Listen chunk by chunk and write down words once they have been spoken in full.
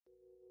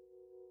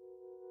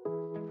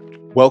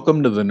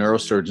Welcome to the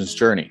Neurosurgeon's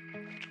Journey,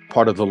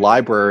 part of the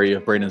library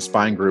of Brain and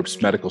Spine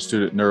Group's Medical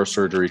Student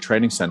Neurosurgery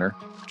Training Center,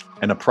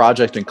 and a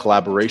project in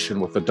collaboration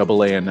with the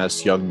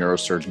AANS Young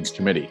Neurosurgeons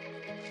Committee.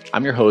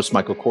 I'm your host,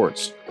 Michael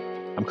Kortz.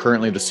 I'm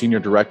currently the Senior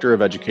Director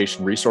of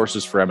Education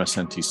Resources for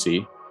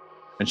MSNTC,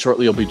 and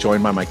shortly you'll be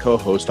joined by my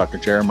co-host, Dr.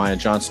 Jeremiah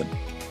Johnson.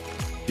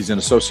 He's an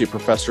Associate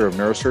Professor of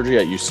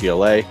Neurosurgery at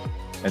UCLA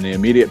and the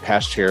immediate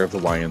past chair of the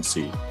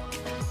YNC.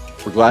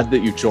 We're glad that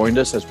you joined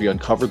us as we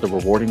uncover the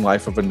rewarding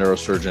life of a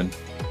neurosurgeon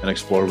and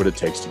explore what it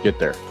takes to get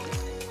there.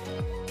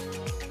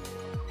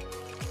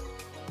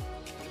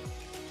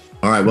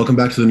 All right, welcome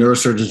back to the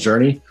Neurosurgeon's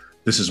Journey.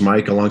 This is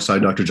Mike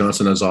alongside Dr.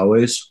 Johnson as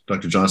always.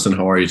 Dr. Johnson,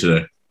 how are you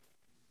today?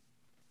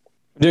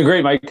 Doing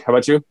great, Mike. How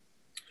about you?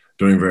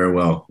 Doing very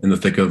well. In the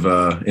thick of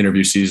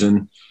interview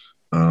season,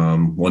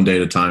 one day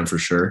at a time for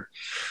sure.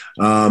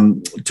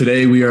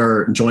 Today we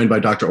are joined by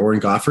Dr. Oren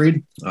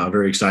Gottfried.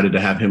 Very excited to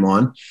have him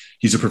on.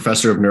 He's a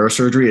professor of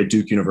neurosurgery at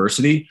Duke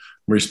University,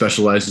 where he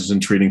specializes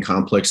in treating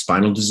complex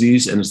spinal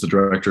disease and is the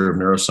director of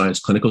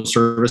neuroscience clinical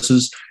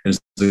services and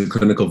is the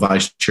clinical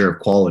vice chair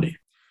of quality.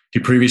 He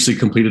previously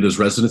completed his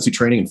residency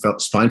training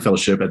and spine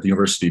fellowship at the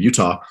University of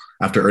Utah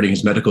after earning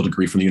his medical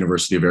degree from the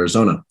University of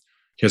Arizona.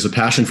 He has a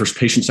passion for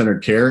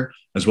patient-centered care,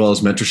 as well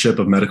as mentorship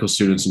of medical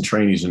students and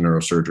trainees in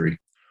neurosurgery.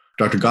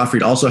 Dr.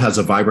 Gottfried also has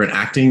a vibrant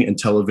acting and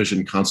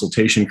television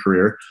consultation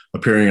career,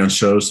 appearing on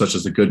shows such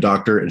as The Good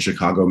Doctor and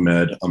Chicago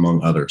Med,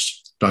 among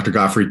others. Dr.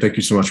 Gottfried, thank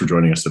you so much for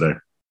joining us today.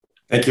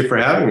 Thank you for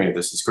having me.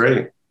 This is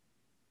great.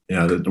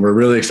 Yeah, we're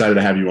really excited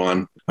to have you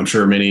on. I'm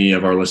sure many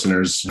of our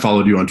listeners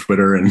followed you on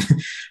Twitter and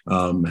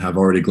have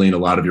already gleaned a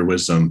lot of your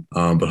wisdom,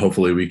 but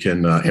hopefully we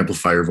can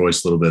amplify your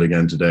voice a little bit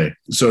again today.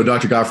 So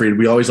Dr. Gottfried,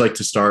 we always like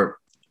to start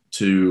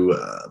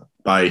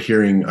by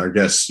hearing our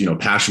guests,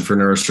 passion for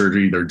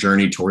neurosurgery, their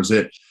journey towards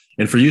it.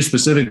 And for you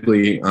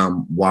specifically,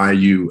 why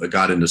you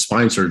got into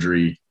spine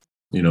surgery,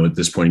 at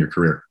this point in your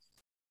career.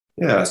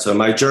 Yeah, so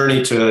my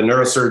journey to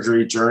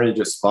neurosurgery, journey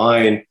to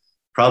spine,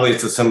 probably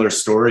it's a similar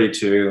story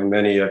to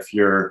many of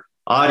your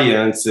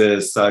audience,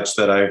 is such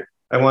that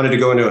I wanted to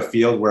go into a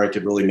field where I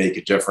could really make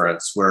a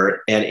difference,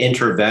 where an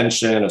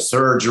intervention, a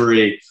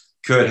surgery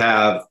could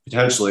have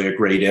potentially a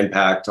great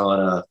impact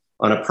on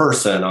a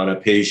person, on a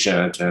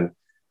patient. And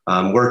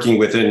working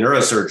within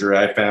neurosurgery,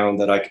 I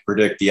found that I could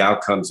predict the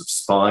outcomes of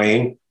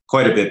spine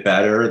quite a bit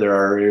better. There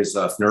are areas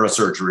of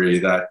neurosurgery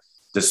that,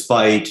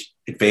 despite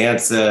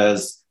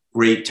advances,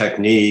 great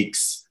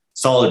techniques,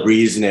 solid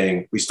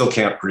reasoning, we still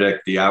can't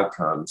predict the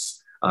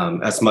outcomes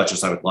as much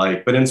as I would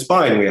like. But in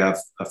spine, we have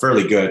a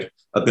fairly good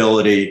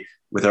ability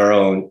with our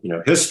own,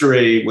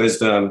 history,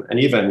 wisdom, and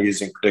even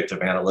using predictive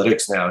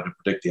analytics now to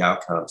predict the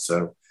outcomes.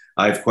 So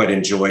I've quite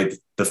enjoyed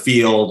the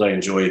field. I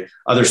enjoy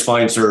other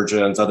spine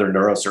surgeons, other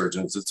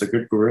neurosurgeons. It's a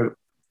good group.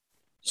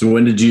 So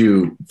when did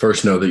you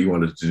first know that you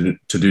wanted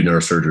to do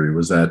neurosurgery?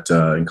 Was that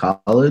in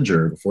college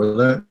or before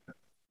that?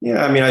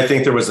 Yeah, I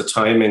think there was a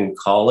time in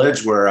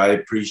college where I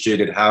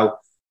appreciated how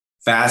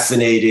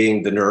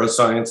fascinating the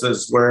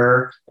neurosciences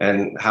were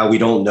and how we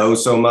don't know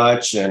so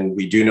much and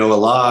we do know a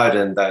lot,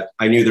 and that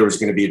I knew there was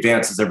going to be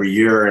advances every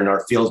year and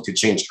our field could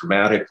change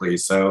dramatically.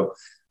 So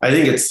I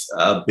think it's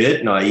a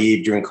bit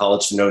naive during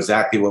college to know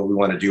exactly what we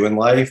want to do in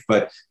life,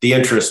 but the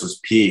interest was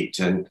piqued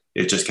and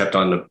it just kept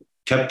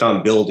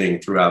on building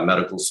throughout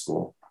medical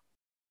school.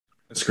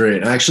 That's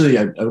great. Actually,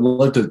 I would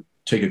love to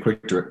take a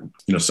quick,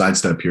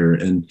 sidestep here.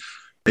 And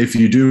if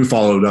you do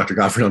follow Dr.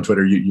 Gottfried on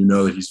Twitter, you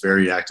know that he's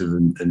very active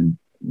in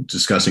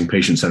discussing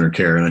patient-centered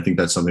care. And I think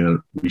that's something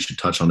that we should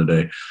touch on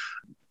today.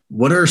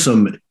 What are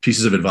some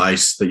pieces of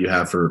advice that you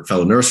have for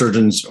fellow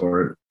neurosurgeons,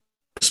 or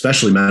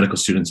especially medical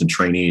students and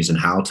trainees, and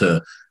how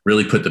to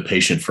really put the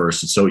patient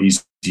first? It's so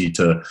easy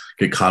to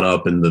get caught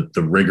up in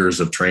the rigors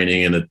of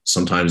training, and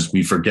sometimes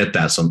we forget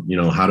that.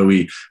 How do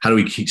we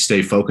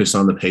stay focused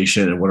on the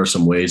patient, and what are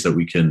some ways that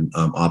we can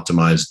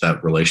optimize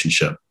that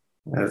relationship?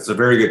 That's a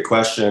very good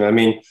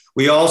question.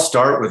 We all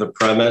start with a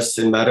premise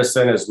in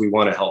medicine as we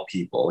want to help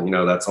people.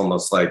 That's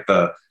almost like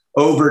the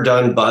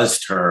overdone buzz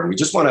term. We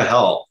just want to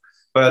help.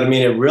 But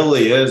it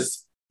really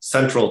is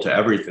central to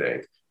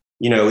everything.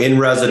 In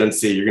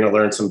residency, you're going to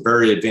learn some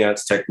very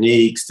advanced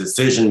techniques,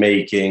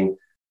 decision-making,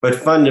 but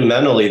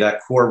fundamentally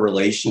that core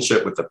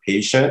relationship with the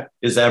patient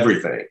is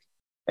everything.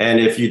 And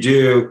if you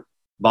do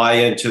buy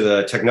into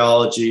the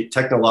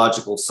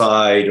technological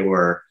side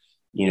or,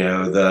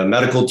 the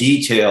medical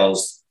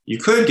details, you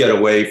could get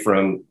away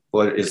from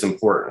what is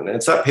important. And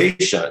it's that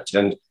patient.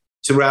 And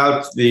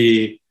throughout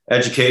the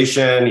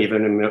education,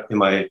 even in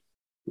my,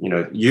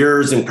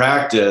 years in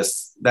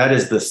practice, that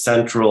is the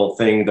central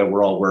thing that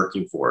we're all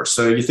working for.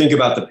 So you think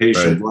about the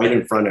patient right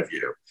in front of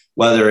you,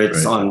 whether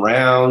it's on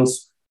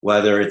rounds,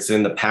 whether it's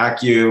in the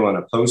PACU on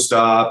a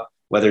post-op,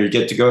 whether you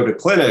get to go to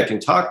clinic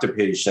and talk to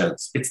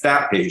patients, it's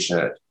that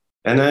patient.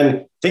 And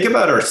then think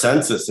about our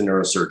census in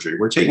neurosurgery.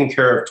 We're taking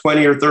care of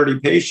 20 or 30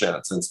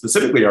 patients, and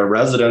specifically our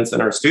residents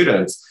and our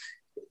students.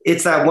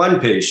 It's that one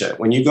patient.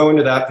 When you go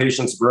into that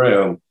patient's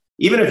room,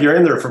 even if you're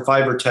in there for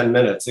 5 or 10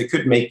 minutes, it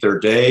could make their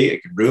day,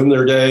 it could ruin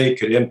their day, it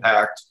could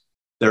impact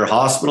their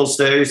hospital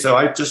stay. So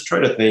I just try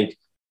to think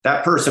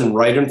that person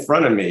right in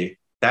front of me,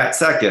 that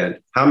second,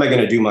 how am I going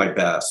to do my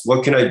best?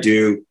 What can I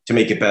do to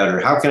make it better?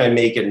 How can I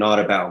make it not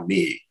about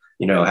me?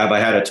 Have I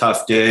had a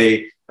tough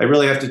day? I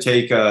really have to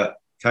take a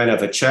kind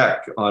of a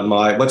check on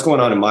what's going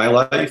on in my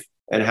life,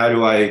 and how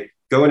do I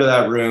go into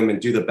that room and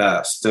do the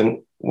best?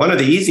 And one of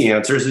the easy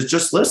answers is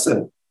just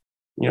listen.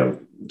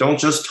 Don't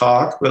just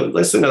talk, but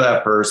listen to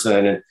that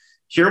person and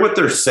hear what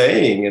they're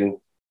saying,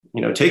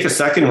 and take a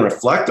second and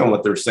reflect on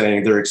what they're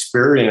saying, their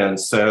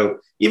experience. So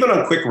even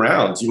on quick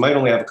rounds, you might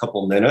only have a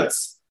couple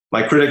minutes.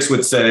 My critics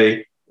would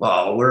say,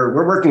 well, we're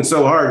working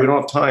so hard, we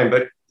don't have time.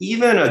 But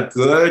even a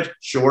good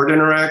short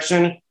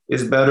interaction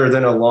is better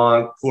than a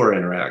long, poor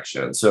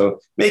interaction. So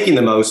making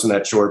the most in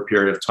that short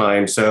period of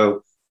time.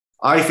 So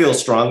I feel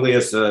strongly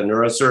as a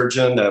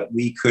neurosurgeon that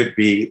we could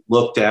be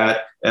looked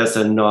at as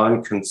a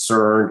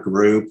non-concerned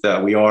group,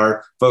 that we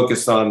are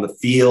focused on the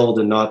field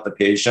and not the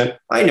patient.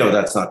 I know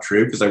that's not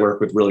true because I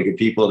work with really good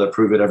people that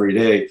prove it every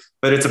day,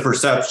 but it's a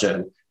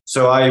perception.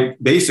 So I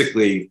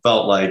basically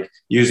felt like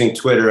using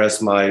Twitter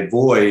as my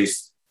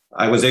voice,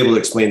 I was able to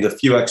explain the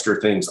few extra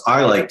things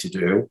I like to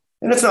do.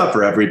 And it's not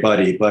for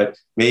everybody, but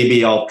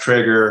maybe I'll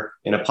trigger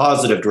in a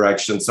positive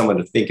direction someone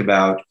to think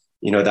about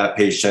that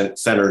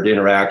patient-centered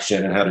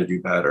interaction and how to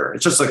do better.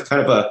 It's just like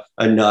kind of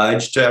a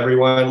nudge to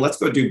everyone. Let's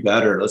go do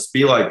better. Let's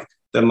be like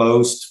the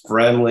most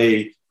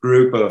friendly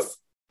group of,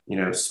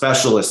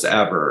 specialists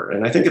ever.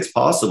 And I think it's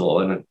possible.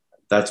 And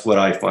that's what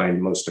I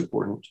find most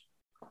important.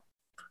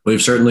 Well,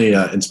 you've certainly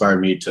inspired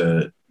me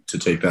to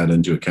take that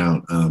into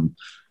account.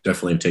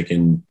 Definitely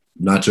taken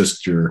not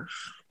just your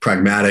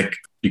pragmatic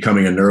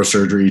becoming a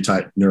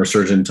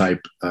neurosurgeon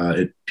type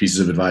pieces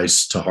of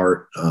advice to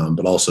heart,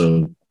 but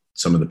also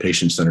some of the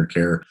patient-centered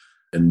care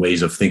and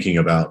ways of thinking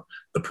about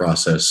the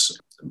process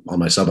on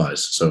my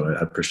sub-Is. So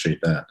I appreciate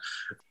that.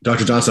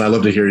 Dr. Johnson, I'd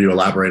love to hear you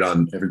elaborate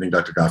on everything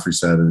Dr. Gottfried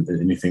said and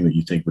anything that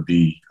you think would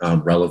be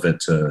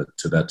relevant to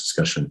that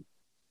discussion.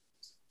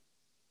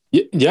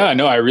 Yeah,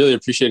 no, I really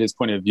appreciate his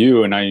point of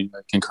view, and I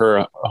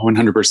concur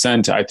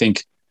 100%. I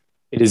think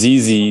it is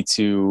easy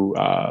to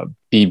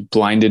be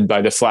blinded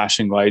by the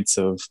flashing lights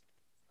of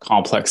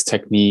complex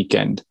technique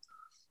and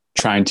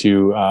trying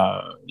to,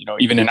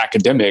 even in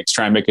academics,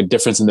 try and make a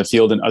difference in the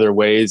field in other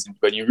ways.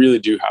 But you really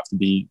do have to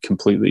be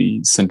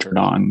completely centered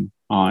on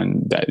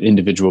that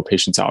individual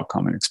patient's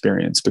outcome and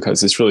experience,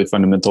 because it's really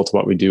fundamental to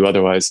what we do.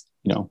 Otherwise,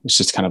 it's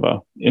just kind of a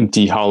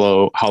empty,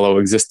 hollow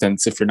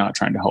existence if you're not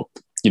trying to help,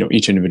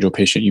 each individual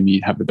patient you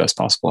meet have the best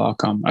possible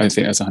outcome. I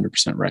think that's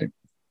 100% right.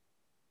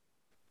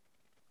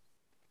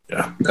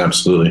 Yeah,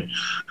 absolutely.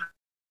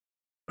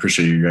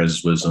 Appreciate you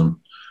guys'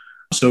 wisdom.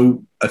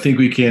 So I think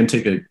we can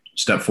take a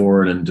step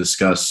forward and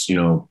discuss,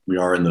 we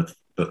are in the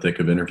thick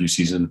of interview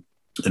season,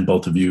 and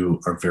both of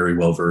you are very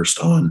well versed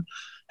on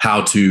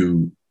how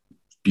to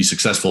be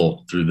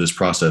successful through this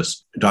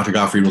process. Dr.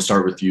 Gottfried, we'll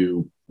start with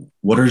you.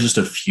 What are just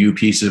a few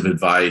pieces of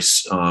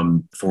advice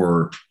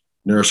for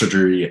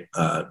neurosurgery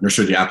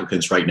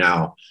applicants right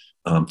now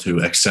to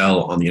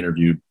excel on the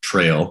interview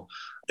trail,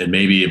 and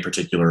maybe in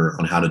particular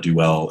on how to do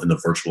well in the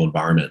virtual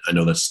environment? I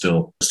know that's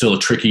still a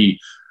tricky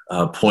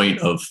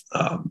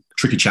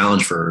tricky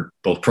challenge for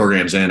both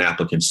programs and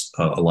applicants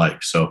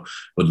alike. So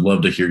would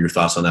love to hear your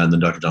thoughts on that. And then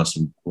Dr.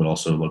 Johnson would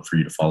also love for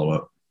you to follow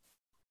up.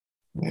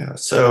 Yeah.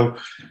 So,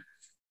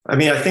 I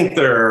think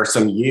there are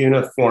some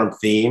uniform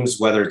themes,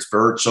 whether it's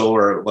virtual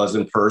or it was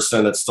in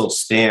person, that still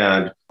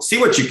stand. See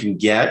what you can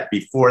get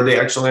before the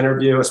actual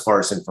interview as far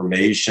as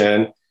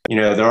information.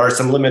 There are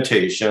some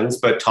limitations,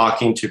 but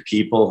talking to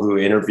people who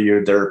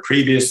interviewed there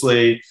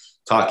previously,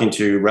 talking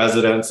to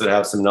residents that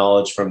have some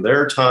knowledge from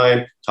their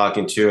time,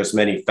 talking to as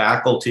many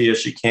faculty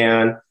as you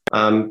can.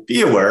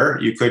 Be aware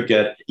you could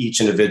get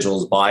each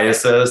individual's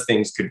biases.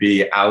 Things could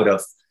be out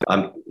of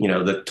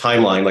the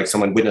timeline, like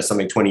someone witnessed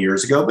something 20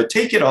 years ago, but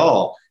take it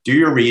all, do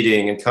your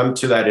reading and come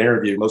to that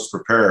interview most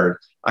prepared.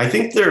 I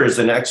think there is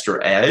an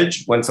extra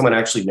edge when someone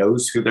actually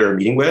knows who they're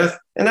meeting with.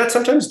 And that's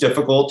sometimes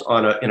difficult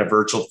in a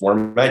virtual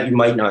format. You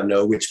might not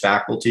know which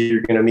faculty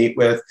you're going to meet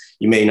with.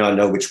 You may not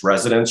know which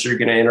residents you're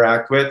going to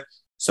interact with.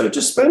 So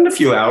just spend a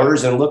few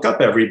hours and look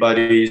up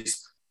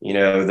everybody's,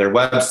 their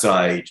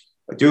website,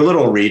 do a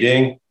little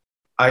reading.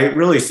 I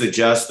really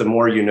suggest the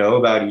more you know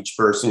about each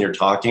person you're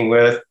talking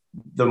with,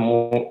 the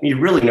more you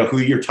really know who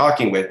you're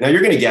talking with. Now,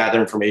 you're going to gather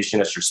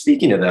information as you're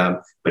speaking to them.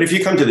 But if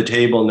you come to the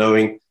table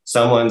knowing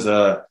someone's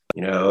a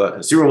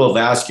cerebral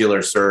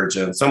vascular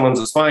surgeon, someone's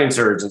a spine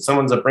surgeon,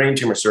 someone's a brain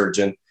tumor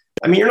surgeon,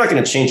 you're not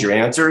going to change your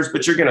answers,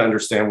 but you're going to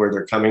understand where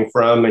they're coming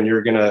from, and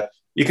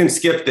you can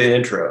skip the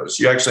intros.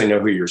 You actually know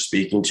who you're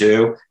speaking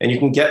to, and you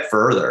can get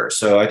further.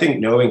 So I think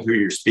knowing who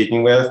you're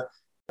speaking with,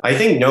 I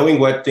think knowing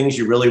what things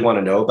you really want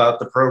to know about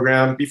the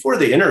program before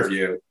the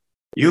interview,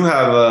 you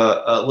have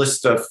a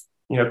list of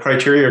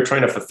criteria you're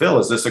trying to fulfill.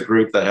 Is this a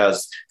group that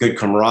has good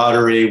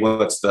camaraderie?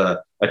 What's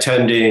the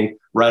attending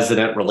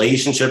resident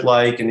relationship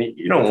like? And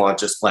you don't want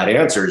just flat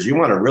answers. You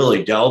want to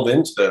really delve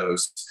into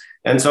those.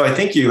 And so I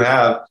think you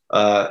have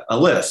a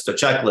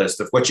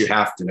checklist of what you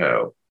have to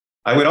know.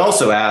 I would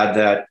also add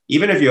that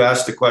even if you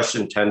ask the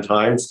question 10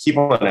 times, keep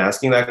on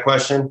asking that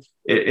question,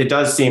 it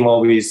does seem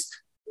always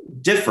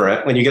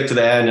different when you get to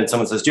the end and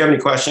someone says, do you have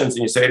any questions?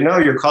 And you say, no,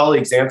 your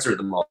colleagues answered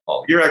them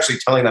all. You're actually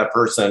telling that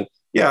person,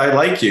 yeah, I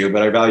like you,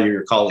 but I value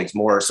your colleagues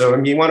more. So I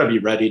mean, you want to be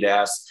ready to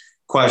ask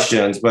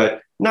questions,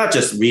 but not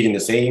just reading the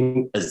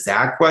same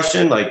exact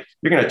question. Like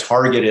you're going to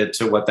target it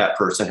to what that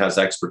person has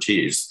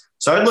expertise.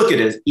 So I look at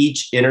it as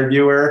each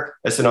interviewer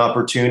as an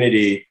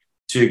opportunity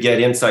to get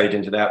insight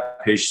into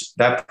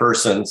that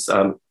person's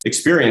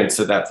experience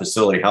at that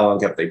facility. How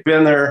long have they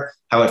been there?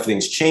 How have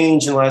things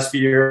changed in the last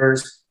few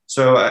years?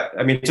 So,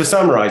 I mean, to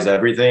summarize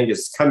everything,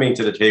 is coming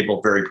to the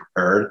table very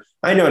prepared.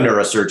 I know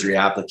neurosurgery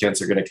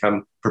applicants are going to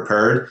come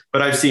prepared,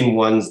 but I've seen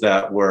ones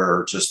that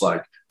were just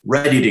like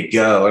ready to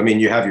go. I mean,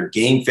 you have your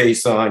game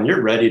face on,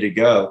 you're ready to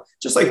go.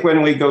 Just like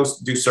when we go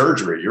do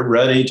surgery, you're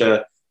ready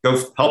to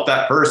go help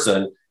that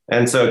person.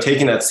 And so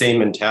taking that same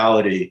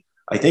mentality,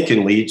 I think,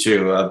 can lead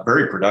to a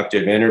very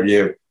productive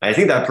interview. I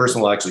think that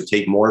person will actually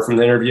take more from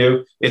the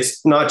interview.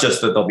 It's not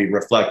just that they'll be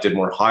reflected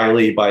more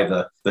highly by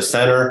the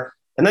center,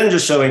 and then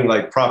just showing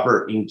like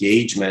proper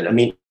engagement. I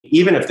mean,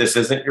 even if this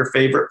isn't your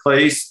favorite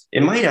place,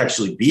 it might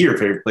actually be your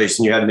favorite place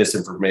and you had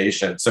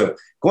misinformation. So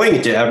going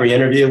into every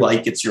interview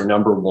like it's your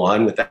number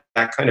one with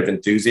that kind of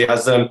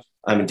enthusiasm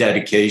and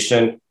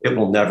dedication, it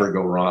will never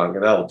go wrong.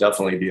 And that will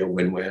definitely be a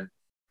win-win.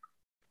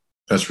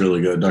 That's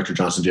really good. Dr.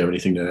 Johnson, do you have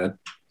anything to add?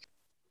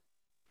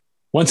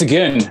 Once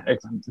again,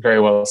 very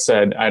well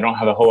said. I don't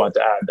have a whole lot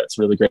to add. That's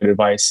really great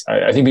advice.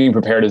 I think being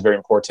prepared is very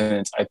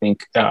important. I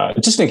think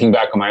just thinking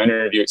back on my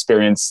interview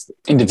experience,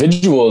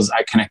 individuals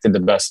I connected the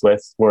best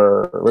with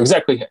were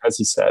exactly as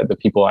he said, the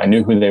people I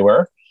knew who they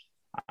were.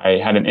 I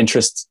had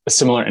a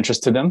similar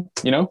interest to them,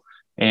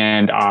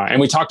 and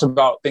we talked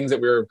about things that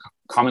we were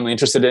commonly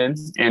interested in.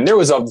 And there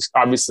was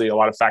obviously a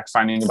lot of fact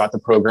finding about the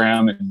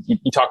program, and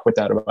you talk with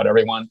that about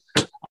everyone.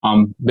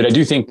 But I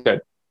do think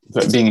that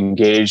being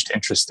engaged,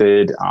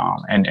 interested,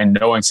 and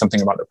knowing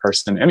something about the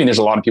person. I mean, there's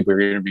a lot of people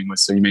you're interviewing with,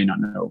 so you may not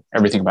know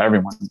everything about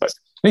everyone, but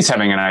at least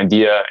having an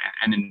idea.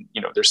 And then,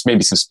 there's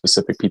maybe some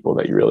specific people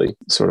that you really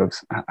sort of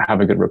have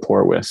a good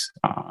rapport with,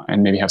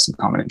 and maybe have some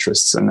common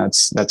interests. And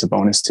that's a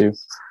bonus too.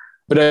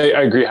 But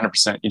I agree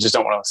 100%. You just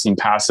don't want to seem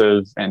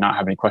passive and not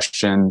have any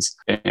questions.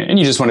 And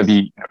you just want to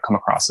be come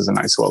across as a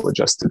nice,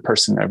 well-adjusted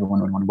person that everyone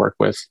would want to work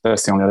with.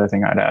 That's the only other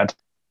thing I'd add.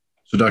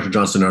 So Dr.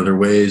 Johnson, are there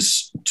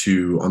ways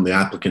on the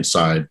applicant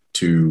side,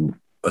 to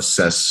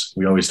assess?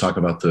 We always talk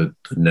about the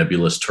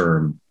nebulous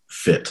term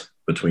fit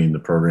between the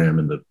program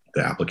and the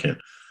applicant.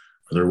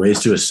 Are there ways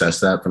to assess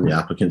that from the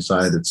applicant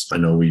side? I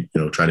know we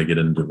try to get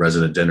into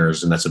resident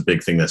dinners, and that's a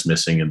big thing that's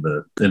missing in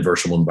the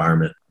virtual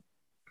environment.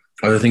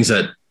 Are there things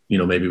that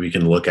maybe we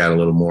can look at a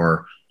little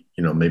more?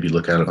 Maybe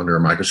look at it under a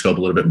microscope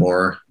a little bit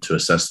more to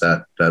assess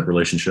that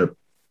relationship.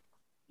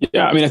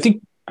 Yeah, I mean, I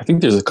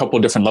think there's a couple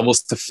of different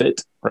levels to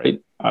fit, right?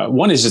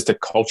 One is just the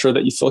culture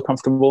that you feel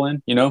comfortable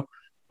in,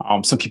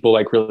 some people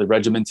like really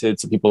regimented.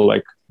 Some people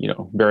like,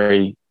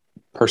 very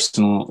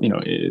personal,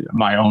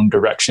 my own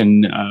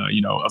direction,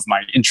 of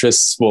my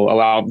interests will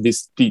allow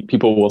these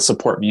people will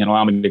support me and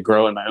allow me to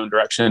grow in my own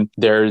direction.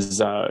 There's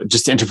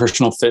just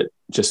interpersonal fit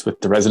just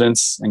with the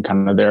residents and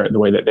kind of the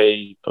way that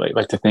they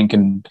like to think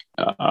and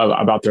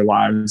about their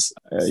lives.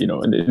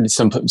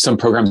 Some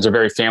programs are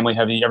very family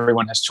heavy.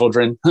 Everyone has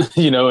children,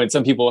 and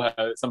some people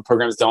some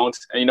programs don't.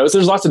 So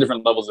there's lots of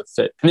different levels of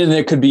fit. And then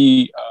there could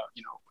be,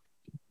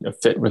 a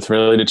fit with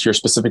related to your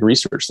specific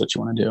research that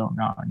you want to do.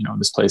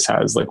 This place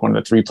has like one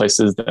of the 3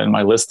 places in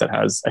my list that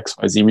has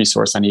XYZ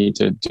resource I need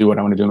to do what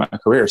I want to do in my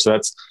career. So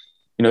that's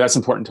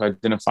important to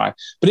identify.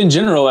 But in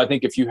general, I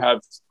think if you have,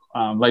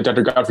 like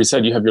Dr. Gottfried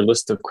said, you have your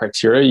list of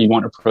criteria you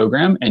want a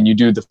program, and you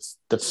do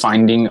the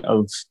finding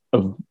of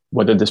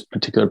whether this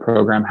particular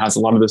program has a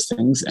lot of those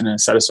things in a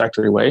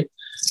satisfactory way.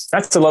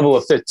 That's the level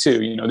of fit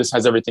too. This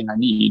has everything I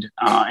need,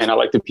 and I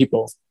like the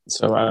people.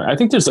 So I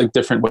think there's like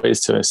different ways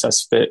to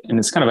assess fit, and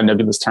it's kind of a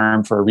nebulous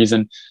term for a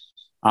reason,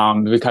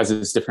 because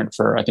it's different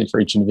for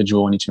each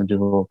individual and each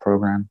individual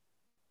program.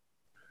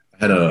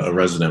 I had a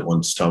resident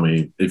once tell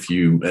me, if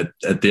you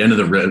at the end of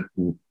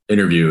the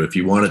interview, if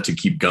you want it to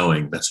keep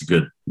going, that's a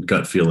good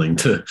gut feeling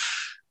to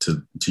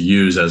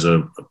use as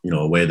a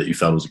way that you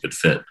felt was a good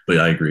fit. But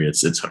I agree,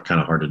 it's kind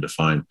of hard to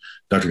define.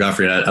 Dr.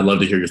 Gottfried, I'd love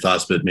to hear your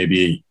thoughts, but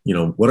maybe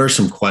what are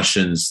some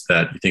questions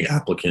that you think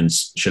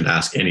applicants should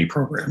ask any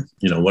program?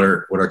 What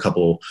are a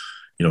couple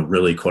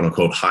really quote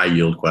unquote high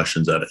yield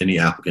questions that any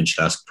applicant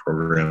should ask a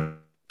program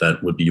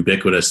that would be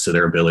ubiquitous to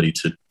their ability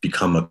to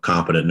become a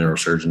competent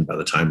neurosurgeon by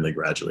the time they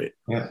graduate?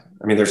 Yeah,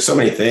 I mean, there's so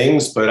many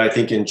things, but I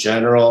think in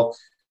general,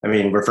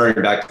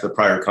 referring back to the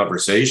prior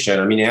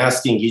conversation,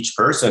 asking each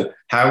person,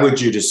 how would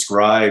you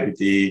describe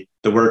the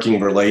working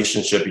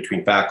relationship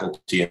between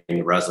faculty and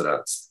the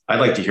residents? I'd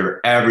like to hear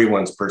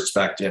everyone's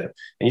perspective.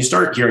 And you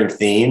start hearing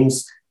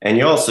themes, and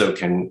you also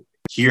can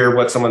hear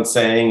what someone's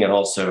saying and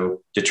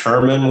also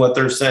determine what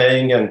they're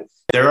saying. And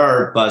there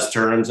are buzz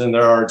terms and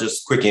there are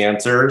just quick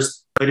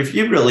answers. But if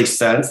you really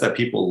sense that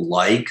people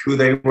like who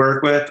they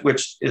work with,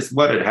 which is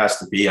what it has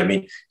to be, I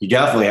mean, you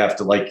definitely have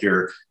to like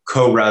your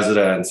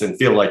co-residents and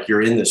feel like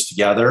you're in this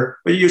together,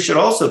 but you should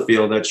also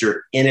feel that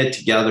you're in it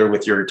together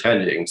with your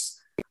attendings.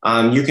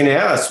 You can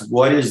ask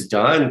what is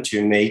done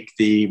to make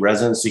the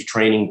residency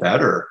training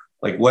better.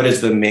 Like, what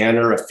is the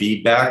manner of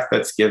feedback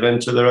that's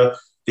given to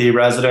the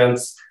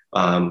residents?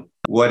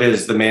 What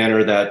is the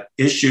manner that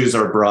issues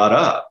are brought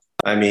up?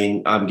 I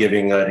mean, I'm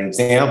giving an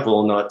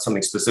example, not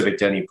something specific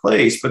to any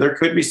place, but there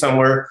could be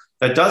somewhere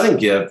that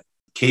doesn't give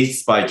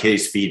case by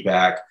case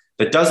feedback,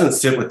 that doesn't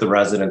sit with the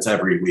residents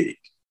every week.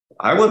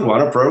 I would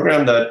want a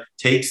program that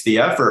takes the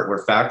effort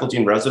where faculty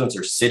and residents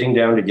are sitting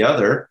down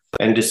together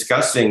and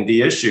discussing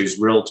the issues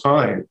real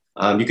time.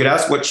 You could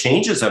ask what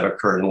changes have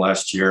occurred in the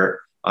last year.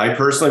 I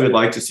personally would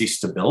like to see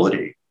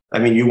stability. I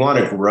mean, you want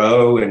to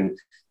grow and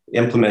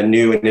implement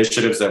new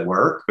initiatives that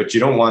work, but you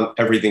don't want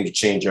everything to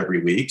change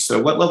every week.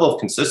 So what level of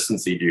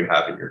consistency do you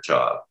have in your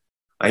job?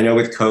 I know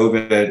with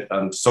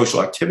COVID,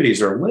 social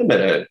activities are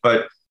limited,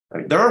 but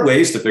there are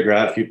ways to figure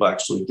out if people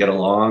actually get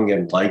along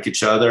and like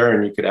each other.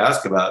 And you could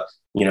ask about,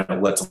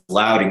 what's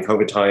allowed in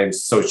COVID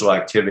times, social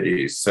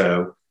activities.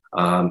 So,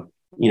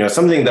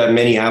 something that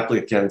many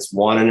applicants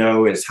want to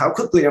know is how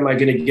quickly am I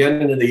going to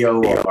get into the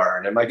OR?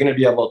 And am I going to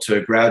be able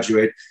to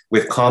graduate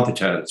with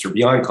competence or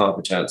beyond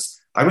competence?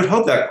 I would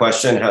hope that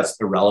question has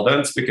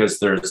irrelevance because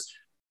there's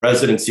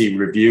residency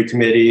review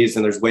committees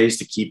and there's ways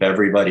to keep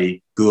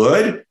everybody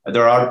good.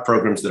 There are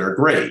programs that are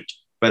great,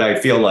 but I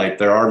feel like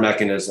there are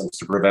mechanisms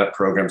to prevent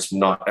programs from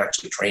not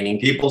actually training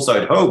people. So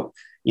I'd hope,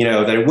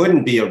 that it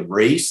wouldn't be a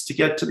race to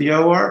get to the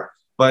OR,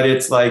 but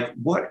it's like,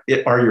 what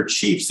are your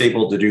chiefs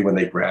able to do when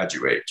they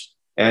graduate?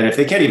 And if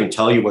they can't even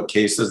tell you what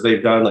cases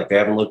they've done, like they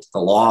haven't looked at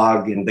the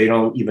log and they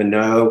don't even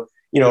know,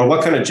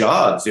 what kind of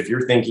jobs, if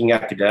you're thinking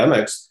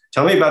academics,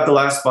 tell me about the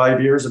last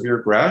 5 years of your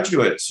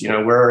graduates.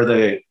 Where are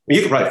they?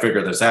 You could probably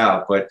figure this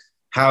out, but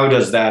how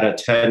does that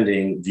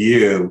attending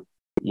view,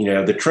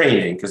 the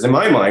training? Because in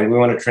my mind, we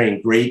want to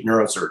train great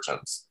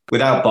neurosurgeons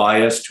without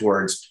bias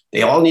towards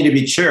they all need to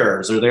be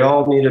chairs or they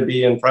all need to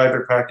be in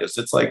private practice.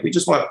 It's like, we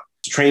just want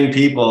to train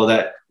people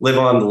that live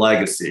on the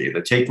legacy,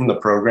 that take from the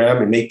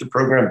program and make the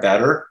program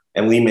better,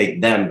 and we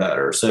make them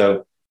better.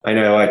 So I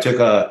know I took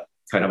a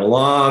kind of a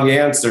long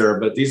answer,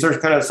 but these are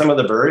kind of some of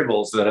the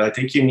variables that I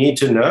think you need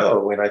to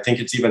know. And I think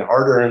it's even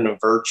harder in a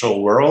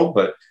virtual world,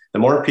 but the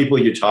more people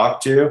you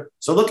talk to.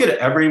 So look at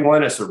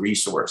everyone as a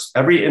resource.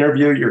 Every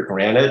interview you're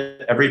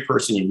granted, every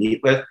person you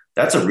meet with,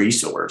 that's a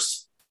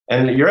resource.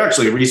 And you're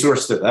actually a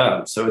resource to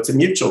them. So it's a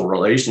mutual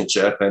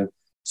relationship. And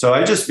so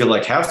I just feel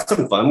like have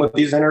some fun with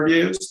these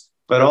interviews,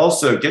 but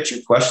also get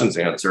your questions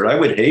answered. I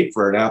would hate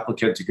for an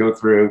applicant to go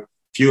through a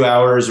few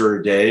hours or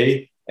a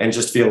day and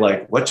just feel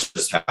like, what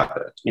just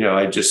happened?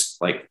 I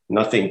just like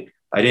nothing,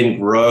 I didn't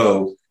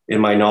grow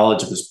in my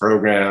knowledge of this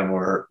program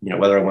or,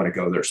 whether I want to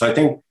go there. So I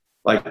think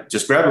like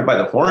just grab it by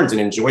the horns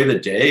and enjoy the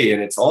day.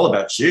 And it's all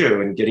about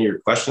you and getting your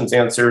questions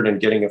answered and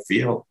getting a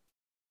feel.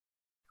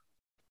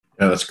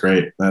 Yeah, that's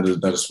great. That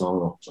is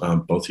phenomenal.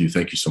 Both of you,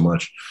 thank you so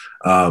much.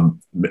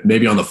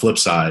 Maybe on the flip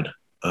side,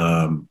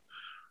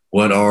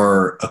 what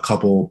are a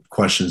couple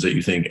questions that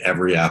you think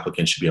every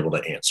applicant should be able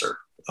to answer?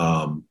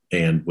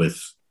 And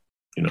with,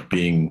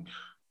 being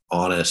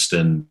honest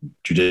and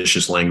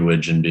judicious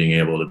language and being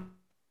able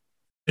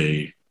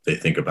to, they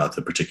think about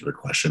the particular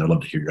question. I'd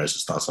love to hear your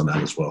guys' thoughts on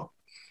that as well.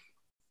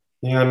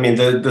 Yeah, I mean,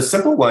 the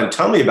simple one,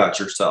 tell me about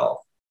yourself.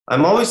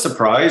 I'm always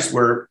surprised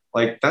where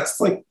like, that's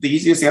like the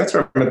easiest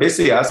answer. I'm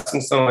basically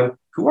asking someone,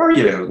 who are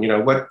you?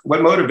 What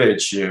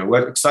motivates you?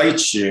 What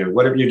excites you?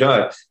 What have you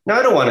done? Now,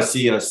 I don't want to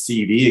see a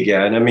CV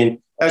again. I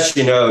mean, as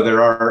you know,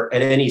 there are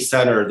at any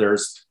center,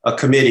 there's a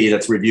committee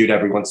that's reviewed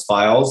everyone's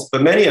files,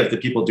 but many of the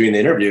people doing the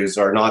interviews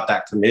are not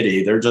that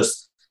committee. They're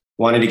just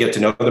wanting to get to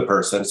know the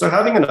person. So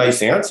having a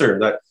nice answer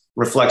that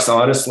reflects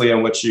honestly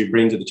on what you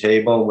bring to the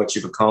table and what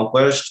you've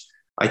accomplished,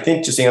 I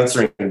think just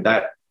answering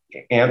that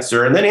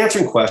answer and then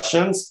answering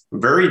questions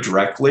very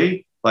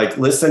directly, like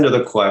listen to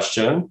the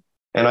question.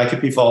 And I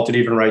could be faulted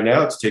even right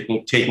now. It's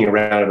taking a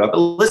roundabout, but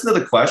listen to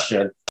the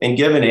question and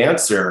give an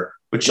answer.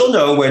 But you'll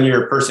know when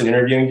your person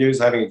interviewing you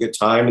is having a good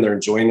time and they're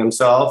enjoying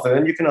themselves, and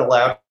then you can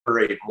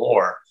elaborate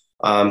more.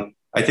 I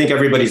think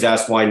everybody's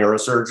asked why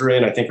neurosurgery,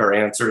 and I think our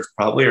answers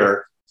probably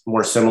are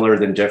more similar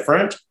than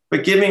different,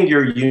 but giving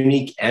your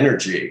unique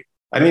energy.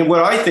 I mean,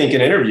 what I think an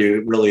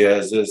interview really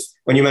is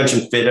when you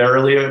mentioned fit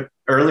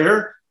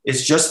earlier,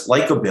 it's just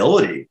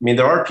likability. I mean,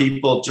 there are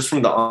people just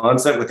from the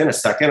onset within a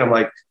second, I'm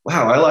like,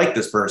 wow, I like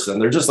this person.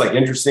 They're just like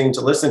interesting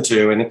to listen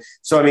to. And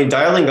so, I mean,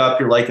 dialing up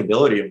your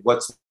likability of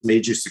what's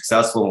made you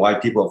successful and why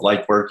people have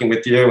liked working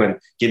with you and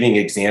giving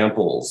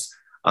examples.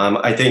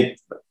 I think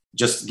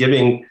just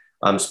giving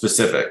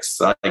specifics,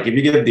 like if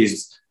you give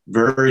these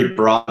very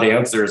broad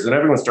answers and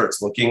everyone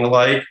starts looking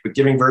alike, but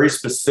giving very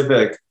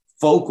specific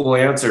focal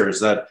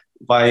answers that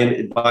by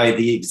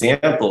the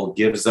example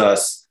gives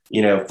us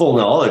full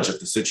knowledge of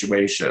the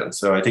situation.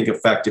 So I think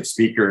effective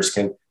speakers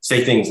can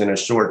say things in a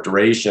short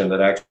duration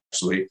that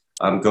actually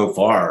go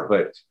far.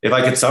 But if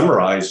I could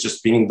summarize,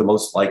 just being the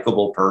most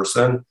likable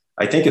person,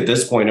 I think at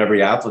this point,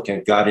 every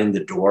applicant got in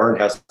the door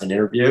and has an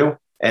interview.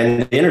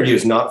 And the interview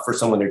is not for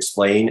someone to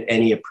explain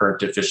any apparent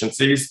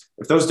deficiencies.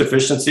 If those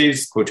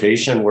deficiencies,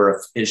 quotation,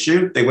 were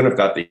issued, they wouldn't have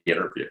got the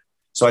interview.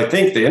 So I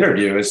think the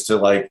interview is to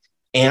like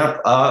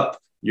amp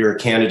up your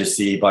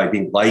candidacy by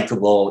being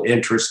likable,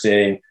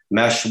 interesting,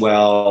 mesh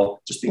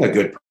well, just being a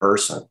good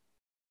person.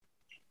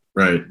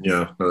 Right.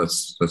 Yeah. No,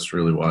 that's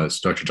really wise.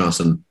 Dr.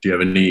 Johnson, do you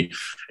have any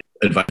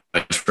advice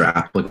for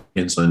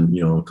applicants on,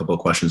 a couple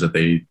of questions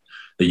that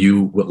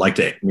you would like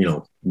to,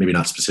 maybe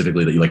not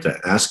specifically that you like to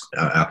ask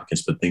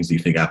applicants, but things that you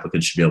think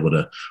applicants should be able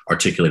to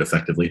articulate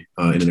effectively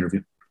in an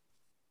interview?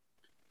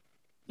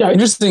 Yeah.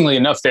 Interestingly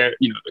enough, the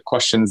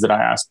questions that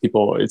I ask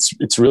people,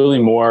 it's really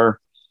more,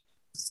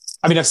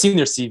 I've seen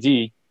their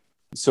CV,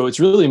 so it's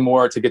really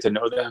more to get to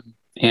know them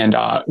and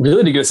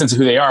really to get a sense of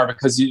who they are,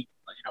 because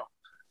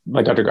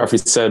like Dr.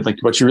 Gottfried said, like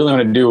what you really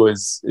want to do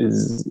is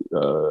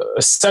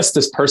assess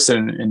this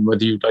person and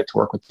whether you'd like to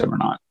work with them or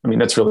not.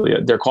 That's really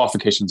it. Their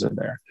qualifications are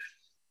there.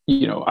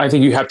 I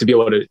think you have to be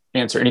able to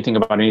answer anything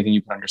about anything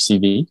you put on your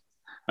CV.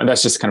 And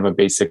that's just kind of a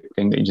basic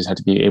thing that you just have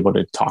to be able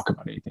to talk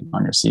about anything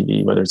on your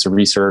CV, whether it's a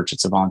research,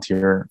 it's a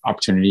volunteer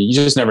opportunity. You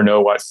just never know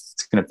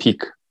what's going to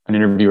pique an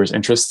interviewer's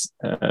interest,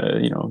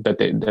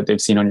 that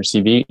they've seen on your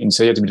CV. And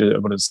so you have to be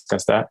able to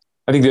discuss that.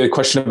 I think the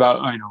question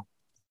about,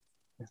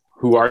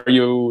 who are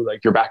you,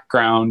 like your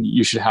background,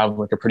 you should have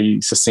like a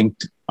pretty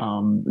succinct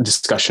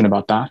discussion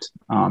about that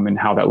and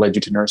how that led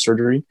you to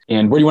neurosurgery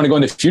and where do you want to go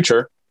in the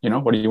future.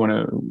 What do you want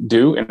to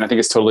do? And I think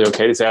it's totally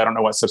okay to say, I don't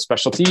know what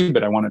subspecialty,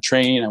 but I want to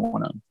train. I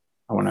want to,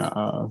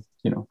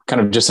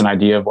 kind of just an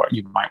idea of what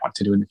you might want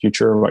to do in the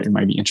future, what you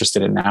might be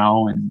interested in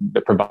now. And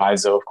the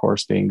proviso, of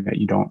course, being that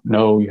you don't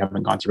know, you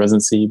haven't gone through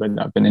residency, but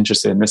I've been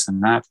interested in this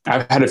and that.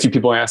 I've had a few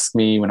people ask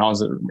me when I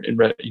was,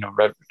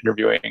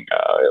 interviewing,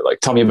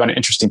 tell me about an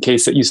interesting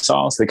case that you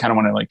saw. So they kind of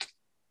want to like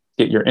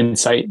get your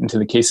insight into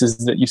the cases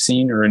that you've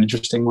seen or an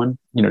interesting one,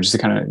 just to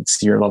kind of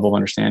see your level of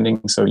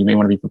understanding. So you may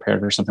want to be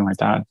prepared for something like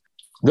that.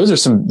 Those are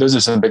some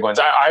big ones.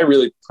 I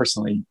really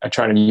personally, I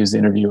try to use the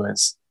interview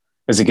as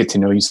a get to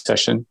know you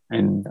session.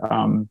 And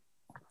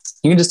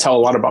you can just tell a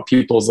lot about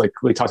people's, like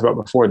we talked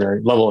about before, their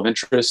level of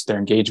interest, their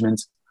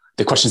engagement,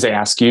 the questions they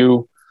ask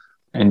you,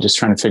 and just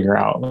trying to figure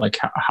out like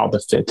how the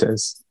fit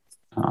is,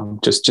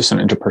 just on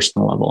an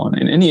interpersonal level.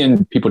 And in the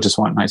end, people just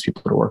want nice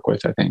people to work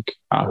with, I think,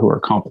 who are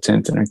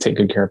competent and take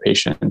good care of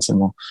patients and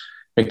will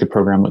make the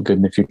program look good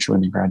in the future when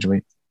they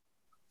graduate.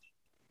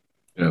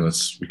 Yeah,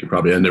 we could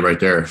probably end it right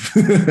there.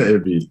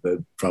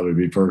 That'd probably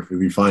be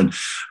perfectly fine.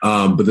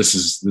 But this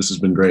has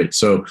been great.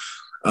 So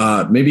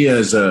maybe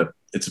it's going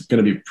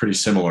to be pretty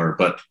similar,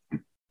 but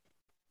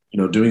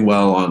doing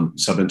well on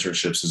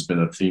sub-internships has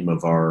been a theme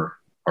of our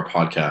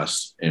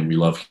podcast, and we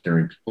love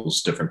hearing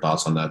people's different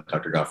thoughts on that.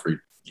 Dr. Gottfried,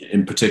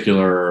 in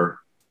particular,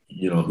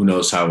 who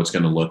knows how it's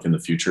going to look in the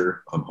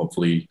future.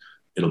 Hopefully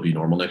it'll be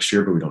normal next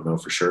year, but we don't know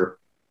for sure.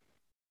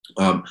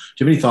 Do you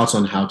have any thoughts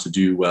on how to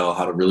do well,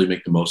 how to really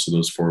make the most of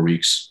those 4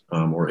 weeks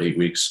or 8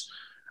 weeks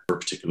for a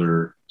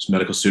particular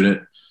medical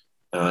student?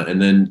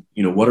 And then,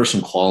 what are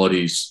some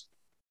qualities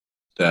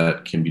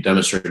that can be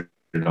demonstrated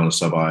on a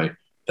sub-I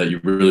that you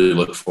really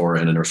look for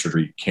in a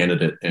neurosurgery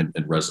candidate and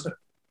resident?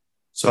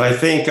 So I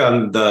think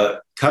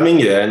the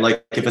coming in,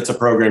 like if it's a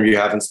program you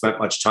haven't spent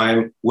much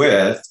time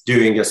with,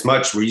 doing as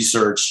much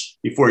research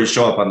before you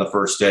show up on the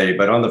first day,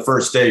 but on the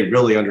first day,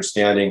 really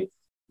understanding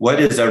what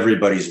is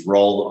everybody's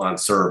role on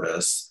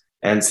service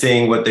and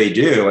seeing what they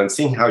do and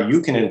seeing how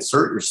you can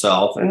insert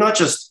yourself, and not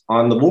just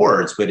on the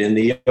wards, but in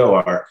the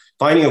OR,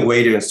 finding a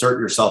way to insert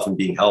yourself and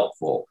being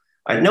helpful.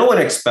 No one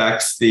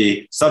expects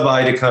the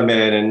sub-I to come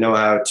in and know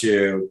how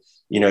to,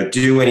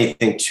 do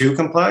anything too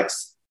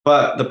complex,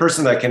 but the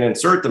person that can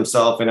insert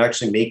themselves and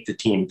actually make the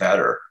team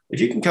better. If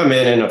you can come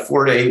in a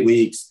 4 to 8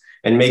 weeks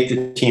and make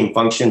the team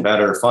function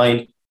better,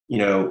 find,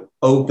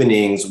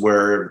 openings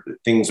where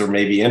things are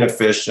maybe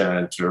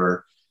inefficient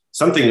or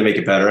something to make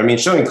it better.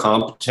 Showing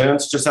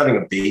competence, just having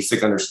a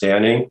basic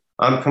understanding.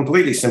 I'm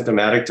completely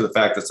symptomatic to the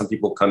fact that some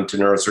people come to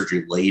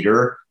neurosurgery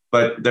later,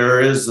 but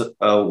there is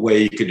a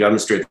way you could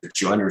demonstrate that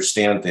you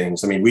understand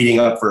things. Reading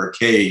up for a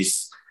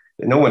case,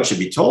 no one should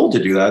be told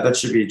to do that. That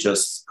should be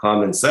just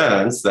common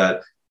sense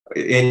that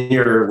in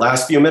your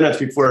last few minutes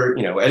before,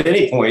 at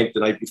any point,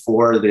 the night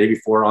before, the day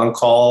before on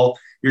call,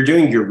 you're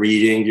doing your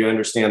reading, you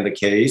understand the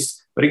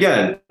case. But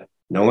again,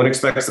 no one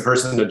expects the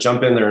person to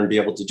jump in there and be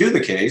able to do the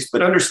case,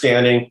 but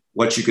understanding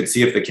what you could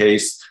see of the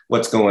case,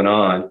 what's going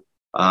on.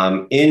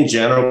 In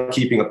general,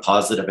 keeping a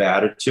positive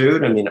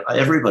attitude.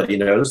 Everybody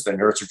knows that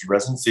neurosurgery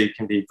residency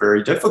can be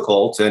very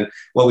difficult. And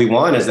what we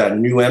want is that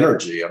new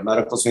energy, a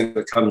medical student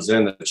that comes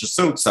in that's just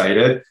so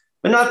excited,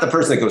 but not the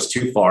person that goes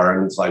too far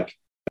and it's like,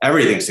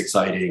 everything's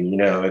exciting.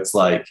 It's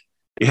like,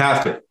 you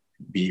have to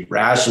be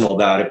rational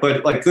about it,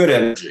 but like good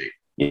energy,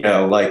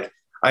 like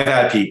I've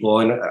had people,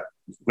 and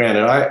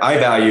granted, I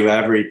value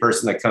every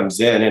person that comes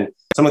in, and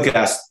someone could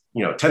ask,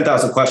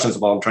 10,000 questions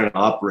while I'm trying to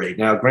operate.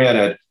 Now,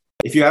 granted,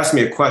 if you ask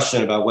me a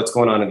question about what's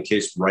going on in the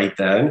case right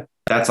then,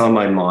 that's on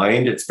my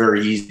mind, it's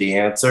very easy to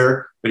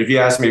answer. But if you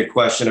ask me a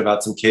question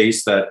about some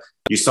case that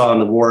you saw in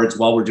the wards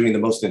while we're doing the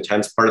most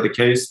intense part of the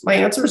case, my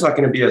answer is not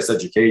going to be as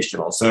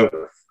educational. So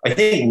I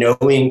think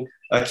knowing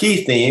a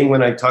key theme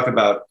when I talk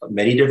about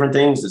many different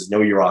things is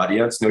know your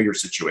audience, know your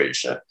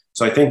situation.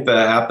 So I think the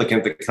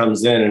applicant that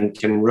comes in and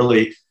can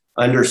really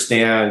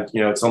understand,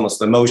 it's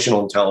almost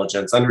emotional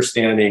intelligence,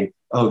 understanding,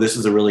 oh, this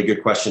is a really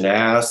good question to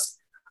ask.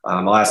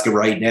 I'll ask it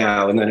right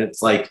now. And then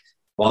it's like,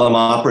 while I'm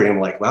operating, I'm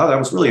like, wow, that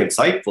was really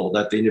insightful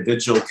that the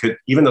individual could,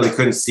 even though they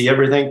couldn't see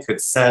everything,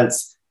 could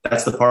sense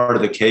that's the part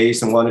of the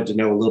case and wanted to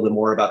know a little bit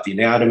more about the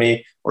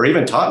anatomy or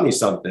even taught me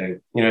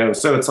something,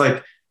 So it's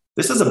like,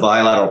 this is a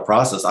bilateral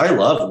process. I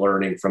love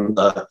learning from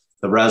the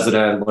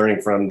resident,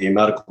 learning from the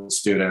medical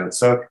student.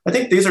 So I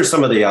think these are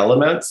some of the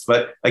elements.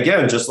 But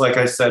again, just like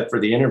I said for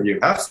the interview,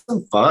 have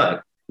some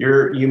fun.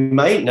 You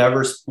might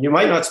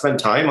not spend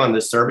time on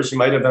this service. You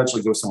might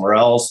eventually go somewhere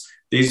else.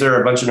 These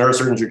are a bunch of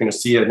neurosurgeons you're going to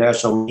see at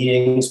national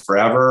meetings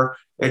forever.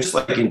 They just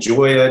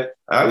enjoy it.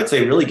 I would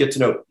say really get to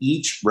know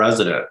each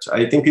resident.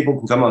 I think people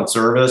can come on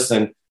service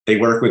and they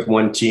work with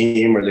one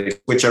team or they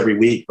switch every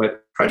week,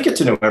 but try to get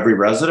to know every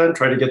resident,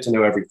 try to get to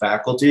know every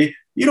faculty.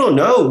 You don't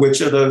know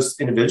which of those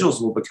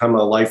individuals will become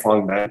a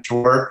lifelong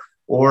mentor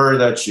or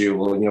that you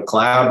will,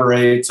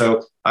 collaborate.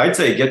 So I'd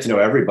say get to know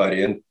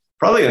everybody. And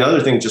probably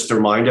another thing just to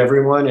remind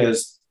everyone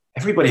is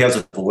everybody has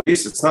a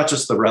voice. It's not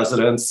just the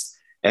residents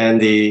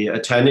and the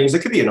attendings. It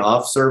could be an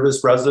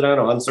off-service resident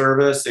on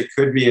service. It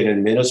could be an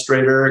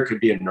administrator. It could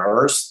be a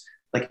nurse.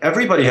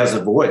 Everybody has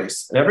a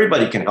voice and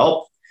everybody can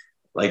help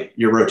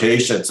your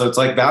rotation. So it's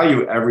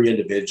value every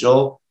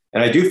individual.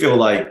 And I do feel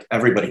like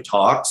everybody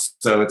talks.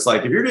 So it's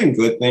if you're doing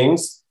good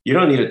things, you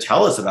don't need to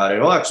tell us about it.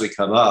 It'll actually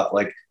come up.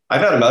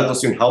 I've had a medical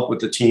student help with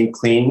the team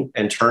clean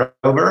and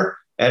turnover.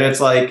 And it's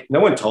no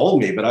one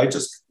told me, but I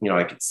just,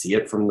 I could see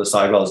it from the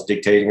side while I was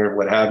dictating or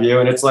what have you.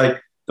 And it's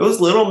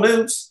those little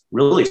moves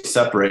really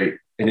separate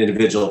an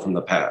individual from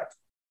the pack.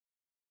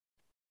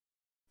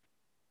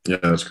 Yeah,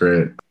 that's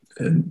great.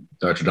 And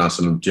Dr.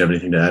 Johnson, do you have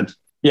anything to add?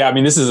 Yeah, I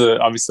mean, this is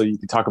obviously you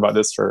could talk about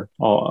this for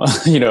all,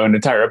 an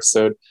entire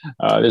episode.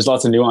 There's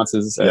lots of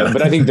nuances,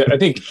 but I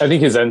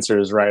think his answer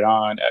is right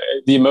on.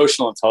 The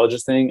emotional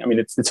intelligence thing. I mean,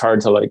 it's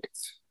hard to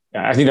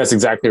I think that's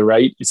exactly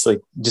right. It's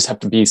you just have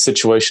to be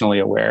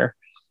situationally aware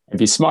and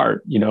be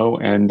smart,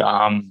 and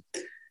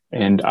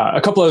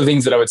a couple of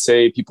things that I would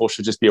say people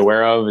should just be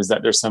aware of is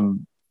that there's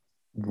some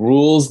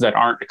rules that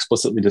aren't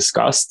explicitly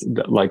discussed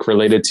that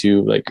related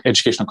to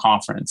educational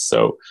conference.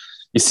 So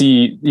you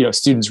see,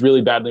 students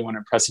really badly want to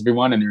impress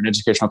everyone and they're in an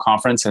educational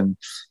conference and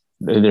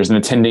there's an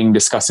attending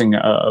discussing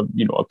a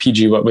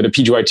PGY with a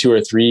PGY 2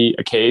 or 3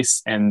 a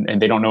case and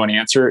they don't know an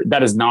answer.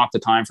 That is not the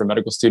time for a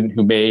medical student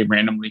who may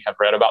randomly have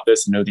read about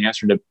this and know the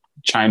answer to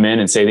chime in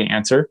and say the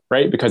answer,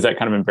 right? Because that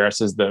kind of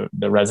embarrasses the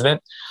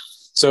resident.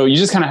 So you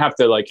just kind of have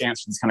to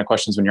answer these kind of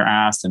questions when you're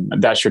asked, and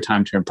that's your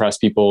time to impress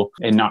people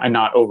and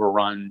not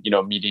overrun,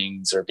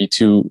 meetings or be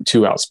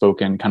too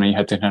outspoken. Kind of you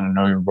have to kind of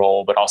know your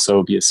role, but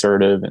also be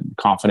assertive and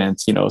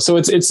confident. So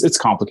it's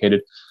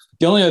complicated.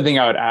 The only other thing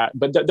I would add,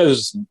 but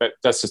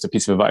that's just a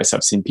piece of advice.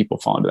 I've seen people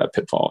fall into that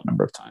pitfall a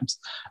number of times.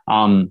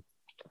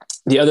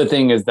 The other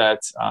thing is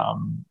that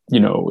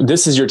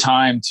this is your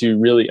time to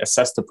really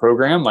assess the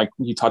program, like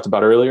you talked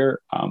about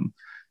earlier.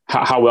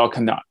 How well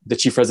can the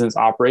chief residents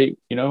operate?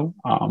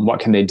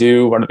 What can they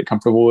do? What are they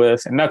comfortable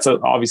with? And that's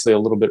obviously a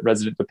little bit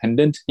resident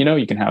dependent.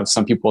 You can have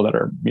some people that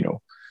are,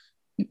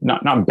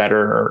 not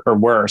better or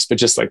worse, but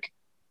just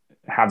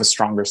have a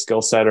stronger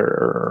skill set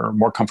or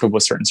more comfortable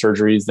with certain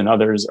surgeries than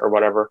others or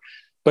whatever.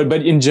 But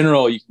in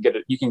general, you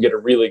can get a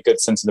really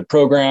good sense of the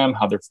program,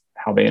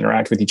 how they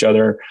interact with each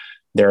other,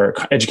 their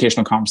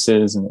educational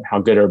conferences, and how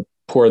good or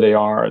poor they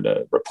are,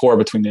 the rapport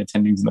between the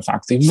attendings and the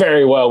faculty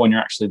very well when you're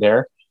actually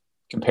there,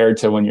 compared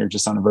to when you're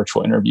just on a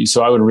virtual interview.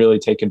 So I would really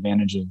take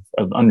advantage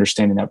of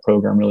understanding that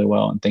program really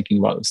well and thinking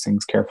about those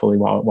things carefully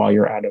while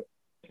you're at a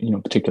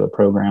particular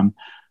program,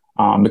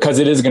 because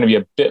it is going to be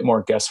a bit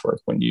more guesswork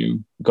when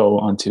you go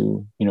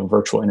onto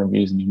virtual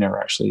interviews and you've never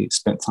actually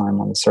spent time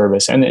on the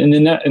service. And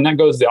that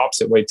goes the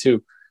opposite way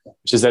too,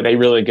 which is that they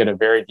really get a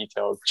very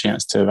detailed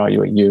chance to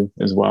evaluate you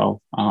as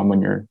well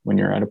when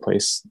you're at a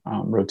place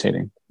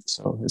rotating.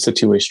 So it's a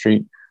two-way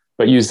street,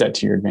 but use that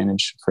to your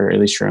advantage for at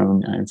least your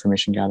own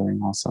information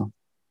gathering also.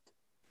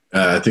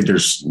 I think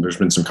there's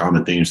been some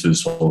common themes to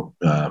this whole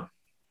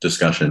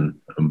discussion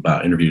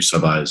about interview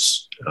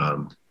sub-Is,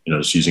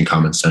 just using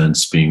common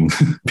sense, being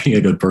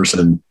a good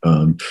person.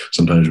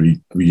 Sometimes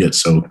we get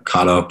so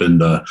caught up in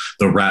the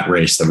rat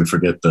race that we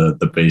forget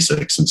the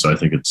basics. And so I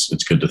think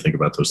it's good to think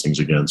about those things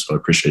again. So I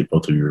appreciate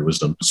both of your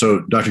wisdom.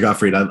 So Dr.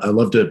 Gottfried, I'd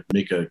love to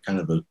make a kind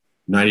of a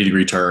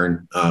 90-degree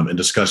turn and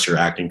discuss your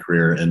acting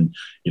career. And,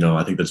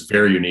 I think that's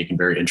very unique and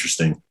very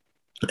interesting.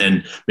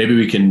 And maybe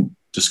we can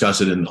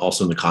discuss it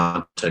also in the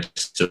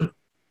context of,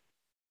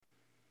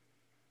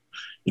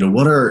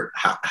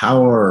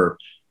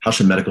 how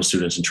should medical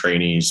students and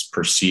trainees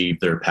perceive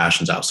their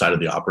passions outside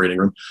of the operating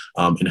room?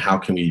 And how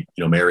can we,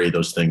 marry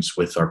those things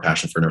with our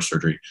passion for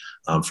neurosurgery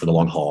for the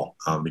long haul?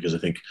 Because I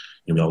think,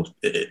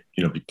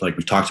 like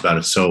we talked about,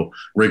 it's so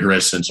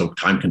rigorous and so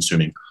time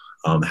consuming.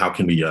 How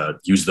can we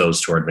use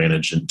those to our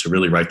advantage and to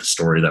really write the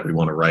story that we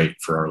want to write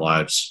for our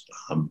lives,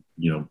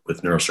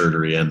 with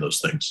neurosurgery and those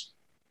things?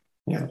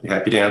 Yeah, I'd be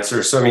happy to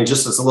answer. So, I mean,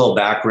 just as a little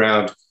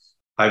background,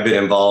 I've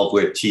been involved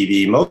with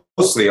TV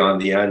mostly on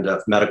the end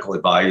of medical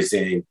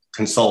advising,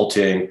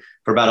 consulting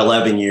for about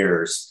 11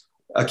 years.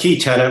 A key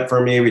tenet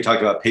for me, we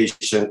talked about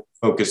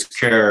patient-focused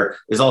care,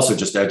 is also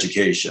just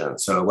education.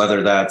 So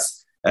whether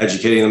that's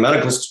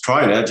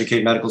trying to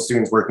educate medical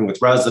students working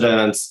with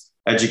residents,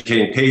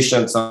 educating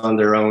patients on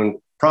their own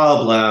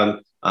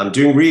problem,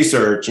 doing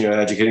research,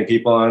 educating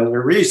people on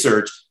your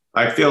research,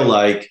 I feel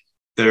like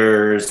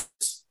there's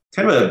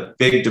kind of a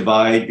big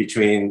divide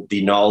between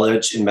the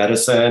knowledge in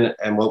medicine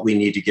and what we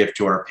need to give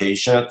to our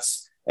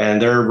patients.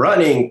 And they're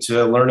running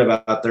to learn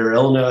about their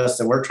illness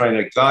and we're trying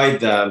to guide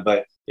them,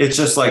 but it's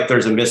just like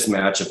there's a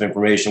mismatch of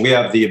information. We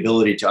have the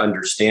ability to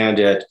understand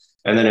it,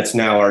 and then it's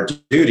now our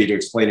duty to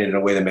explain it in a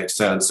way that makes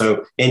sense.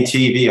 So in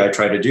TV, I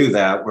try to do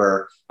that,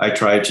 where I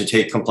try to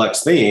take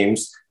complex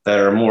themes that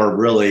are more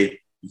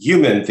really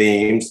human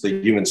themes,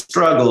 the human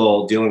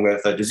struggle, dealing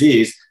with a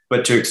disease,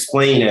 but to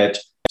explain it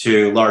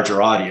to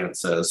larger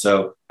audiences.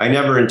 So I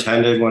never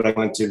intended when I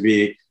went to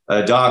be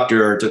a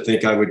doctor to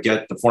think I would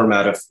get the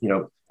format of,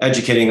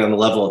 educating on the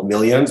level of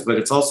millions, but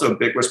it's also a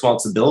big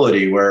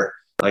responsibility where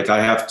like I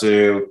have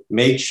to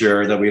make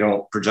sure that we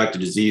don't project a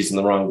disease in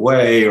the wrong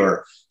way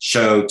or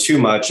show too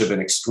much of an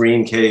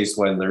extreme case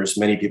when there's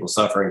many people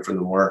suffering from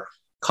the more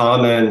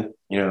common,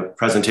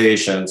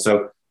 presentation.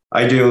 So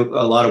I do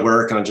a lot of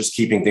work on just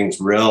keeping things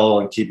real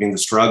and keeping the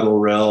struggle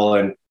real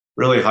and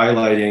really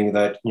highlighting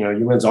that,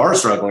 humans are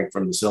struggling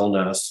from this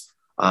illness.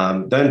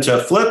 Then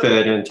to flip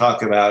it and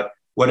talk about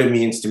what it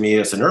means to me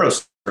as a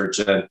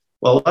neurosurgeon.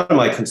 Well, a lot of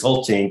my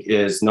consulting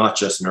is not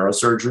just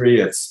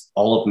neurosurgery, it's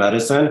all of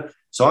medicine.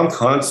 So I'm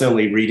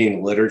constantly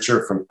reading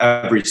literature from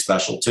every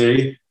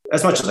specialty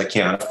as much as I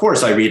can. Of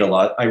course, I read a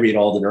lot. I read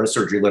all the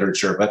neurosurgery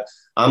literature, but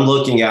I'm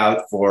looking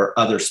out for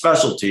other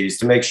specialties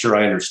to make sure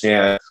I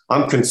understand.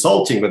 I'm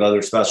consulting with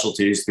other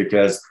specialties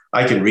because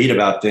I can read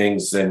about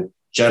things in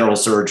general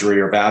surgery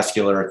or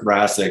vascular or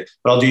thoracic,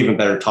 but I'll do even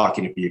better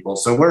talking to people.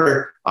 So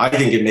where I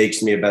think it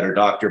makes me a better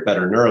doctor,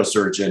 better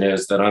neurosurgeon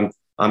is that I'm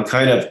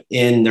kind of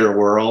in their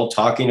world,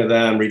 talking to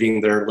them,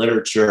 reading their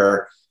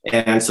literature.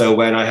 And so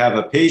when I have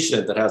a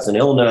patient that has an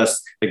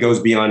illness that goes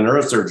beyond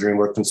neurosurgery and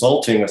we're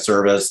consulting a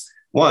service,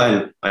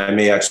 one, I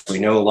may actually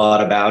know a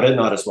lot about it,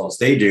 not as well as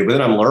they do, but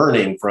then I'm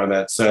learning from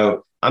it.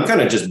 So I'm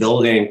kind of just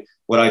building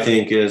what I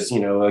think is,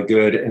 a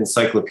good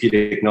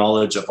encyclopedic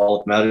knowledge of all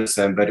of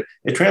medicine, but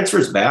it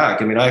transfers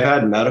back. I mean, I've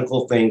had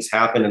medical things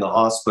happen in the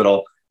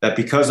hospital that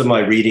because of my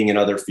reading in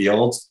other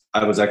fields,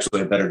 I was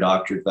actually a better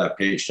doctor for that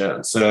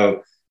patient.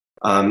 So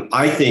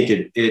I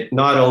think it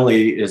not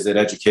only is it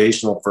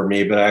educational for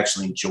me, but I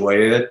actually enjoy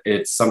it.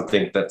 It's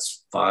something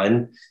that's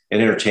fun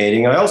and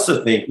entertaining. I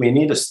also think we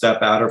need to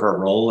step out of our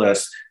role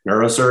as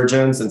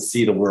neurosurgeons and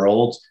see the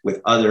world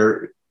with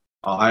other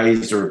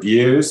eyes or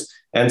views.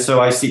 And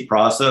so I see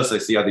process. I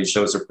see how these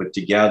shows are put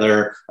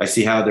together. I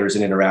see how there's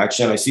an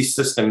interaction. I see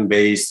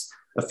system-based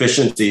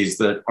efficiencies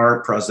that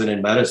aren't present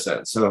in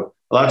medicine. So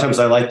a lot of times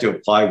I like to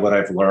apply what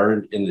I've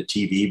learned in the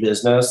TV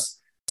business.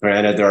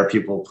 Granted, there are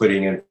people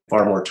putting in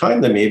far more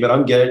time than me, but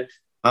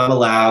I'm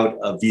allowed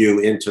a view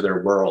into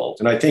their world.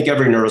 And I think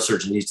every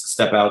neurosurgeon needs to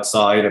step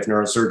outside of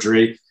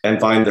neurosurgery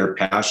and find their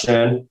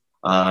passion.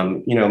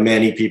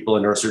 Many people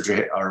in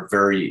neurosurgery are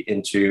very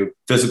into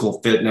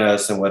physical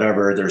fitness and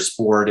whatever their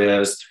sport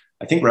is.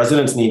 I think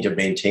residents need to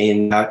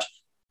maintain that.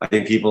 I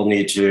think people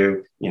need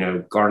to,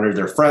 garner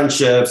their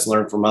friendships,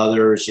 learn from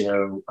others,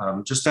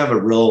 just have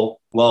a real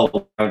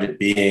well-rounded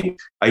being.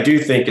 I do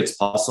think it's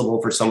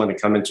possible for someone to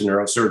come into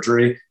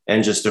neurosurgery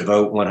and just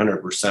devote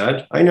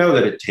 100%. I know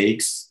that it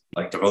takes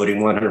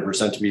devoting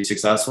 100% to be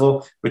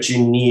successful, but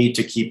you need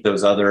to keep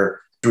those other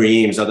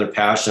dreams, other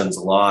passions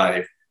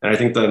alive. And I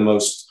think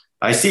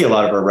I see a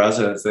lot of our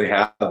residents,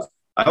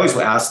 I always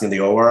ask in the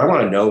OR, I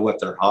want to know what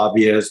their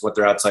hobby is, what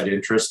their outside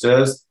interest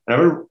is.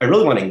 And I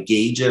really want to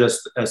engage it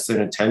as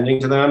an attending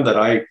to them, that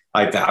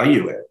I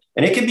value it.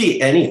 And it could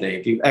be anything,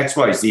 it could be X,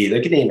 Y, Z,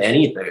 they could name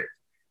anything.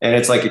 And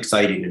it's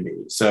exciting to me.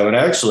 So, and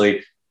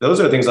actually, those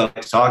are the things I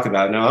like to talk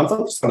about. Now, I'm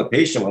focused on the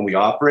patient when we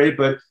operate,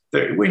 but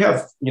we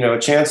have, a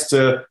chance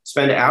to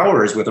spend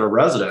hours with our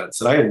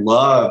residents. And I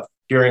love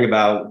hearing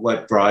about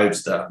what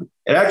drives them.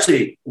 It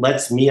actually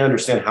lets me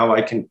understand how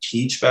I can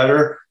teach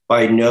better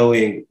by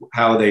knowing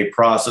how they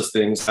process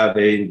things, how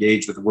they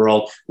engage with the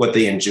world, what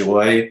they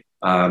enjoy.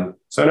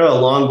 So I know a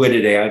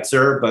long-winded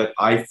answer, but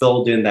I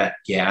filled in that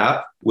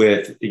gap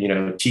with,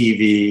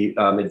 TV,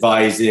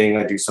 advising.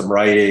 I do some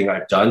writing.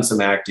 I've done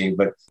some acting,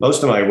 but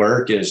most of my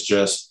work is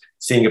just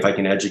seeing if I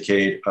can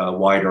educate a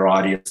wider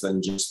audience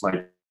than just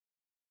my.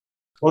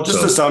 Well,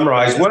 just to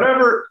summarize,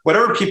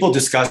 whatever people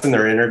discuss in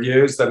their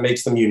interviews that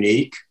makes them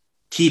unique,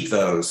 keep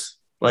those.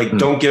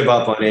 Don't give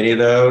up on any of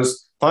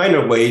those. Find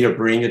a way to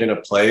bring it into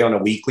play on a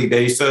weekly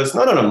basis,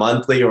 not on a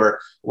monthly or,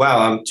 wow,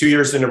 I'm 2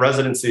 years into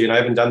residency and I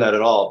haven't done that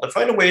at all, but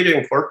find a way to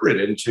incorporate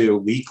it into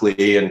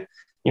weekly and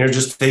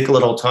just take a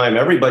little time.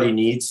 Everybody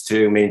needs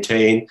to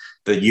maintain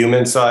the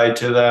human side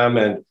to them.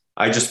 And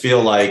I just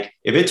feel like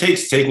if it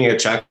takes taking a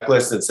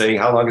checklist and saying,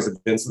 how long has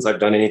it been since I've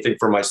done anything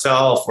for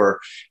myself or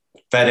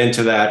fed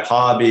into that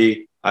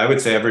hobby, I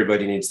would say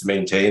everybody needs to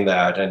maintain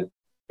that. And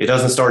it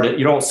doesn't start,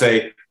 you don't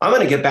say, I'm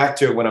going to get back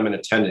to it when I'm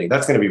attending.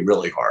 That's going to be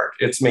really hard.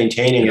 It's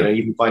maintaining it and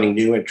even finding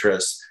new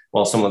interests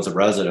while someone's a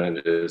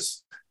resident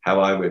is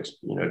how I would,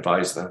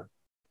 advise them.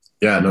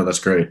 Yeah, no, that's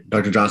great.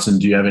 Dr. Johnson,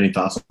 do you have any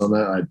thoughts on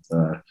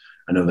that?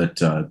 I know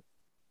that,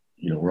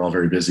 we're all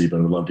very busy, but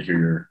I would love to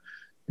hear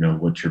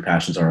what your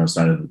passions are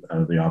outside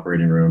of the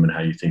operating room and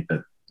how you think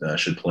that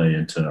should play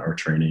into our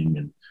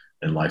training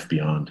and life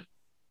beyond.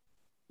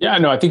 Yeah,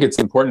 no, I think it's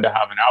important to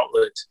have an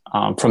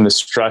outlet from the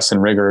stress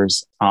and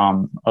rigors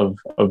of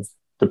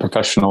the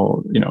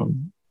professional,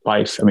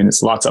 life. I mean,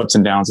 it's lots of ups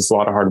and downs. It's a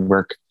lot of hard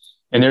work.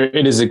 And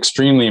it is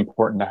extremely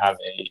important to have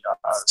a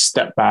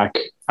step back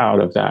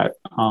out of that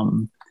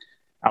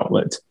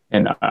outlet.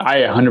 And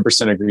I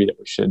 100% agree that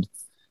we should,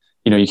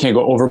 you can't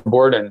go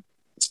overboard and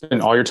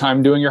spend all your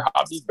time doing your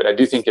hobby, but I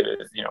do think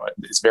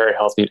it's very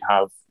healthy to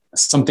have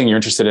something you're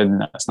interested in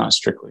that's not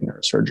strictly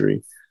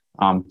neurosurgery,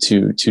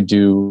 to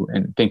do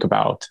and think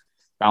about,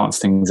 balance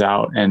things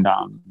out. And,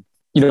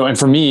 and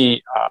for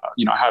me,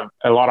 I have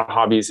a lot of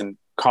hobbies in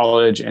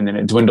college, and then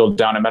it dwindled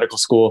down in medical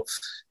school,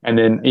 and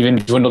then even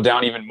dwindled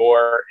down even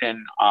more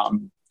in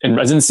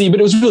residency. But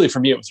it was really, for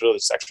me, it was really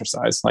just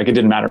exercise. Like, it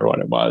didn't matter what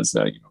it was,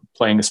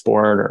 playing a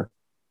sport or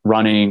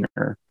running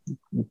or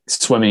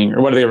swimming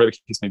or whatever the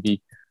case may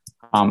be.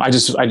 I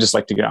just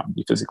like to get out and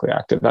be physically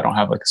active. I don't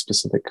have like a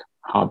specific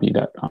hobby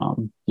that,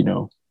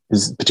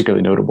 is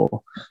particularly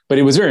notable, but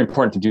it was very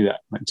important to do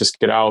that. Like, just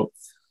get out,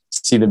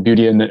 see the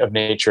beauty of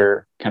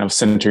nature, kind of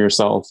center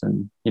yourself.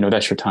 And,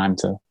 that's your time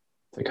to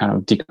kind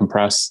of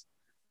decompress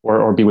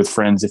or be with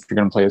friends. If you're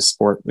going to play a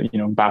sport,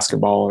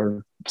 basketball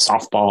or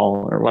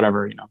softball or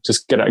whatever,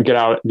 just get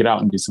out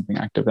and do something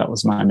active. That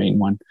was my main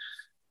one.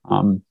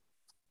 And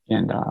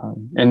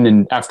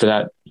then after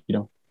that,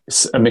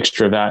 it's a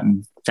mixture of that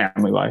and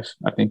family life.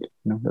 I think,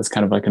 that's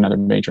kind of like another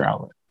major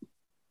outlet.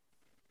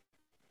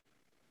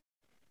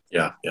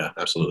 Yeah,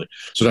 absolutely.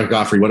 So Dr.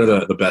 Gottfried, what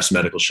are the best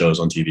medical shows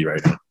on TV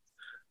right now?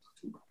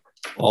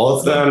 All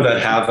of them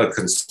that have a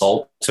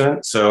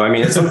consultant. So, I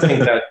mean, it's something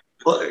that,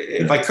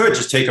 if I could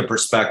just take a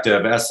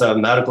perspective as a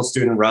medical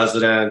student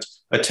resident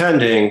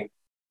attending,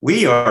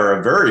 we are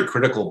a very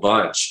critical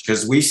bunch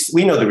because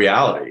we know the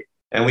reality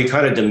and we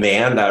kind of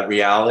demand that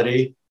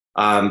reality.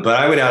 But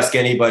I would ask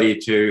anybody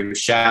to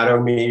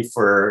shadow me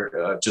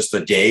for just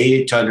a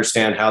day to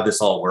understand how this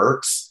all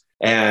works.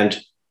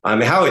 And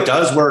how it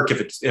does work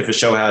if a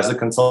show has a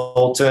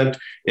consultant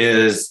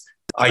is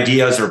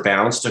ideas are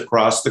bounced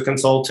across the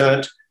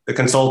consultant. The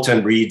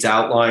consultant reads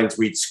outlines,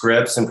 reads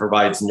scripts, and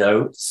provides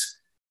notes.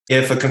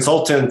 If a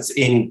consultant's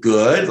in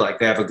good, like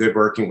they have a good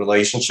working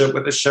relationship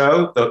with the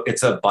show,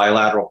 it's a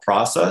bilateral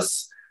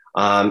process.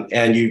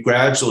 And you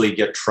gradually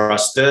get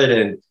trusted.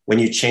 And when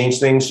you change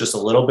things just a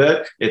little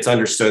bit, it's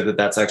understood that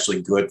that's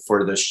actually good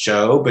for the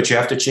show, but you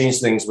have to change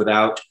things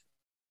without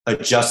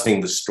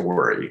adjusting the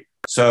story.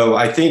 So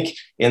I think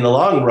in the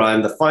long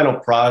run, the final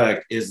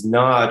product is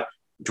not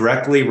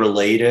directly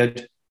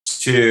related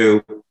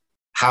to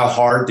how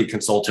hard the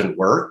consultant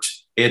worked.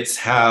 It's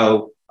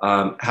how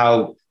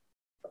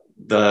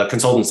the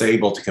consultant's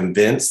able to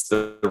convince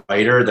the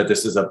writer that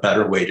this is a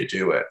better way to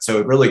do it. So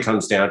it really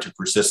comes down to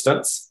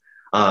persistence.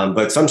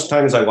 But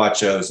sometimes I watch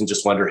shows and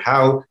just wonder,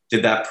 how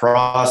did that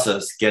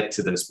process get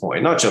to this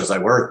point? Not shows I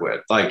work with.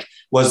 Like,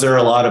 was there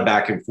a lot of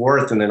back and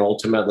forth? And then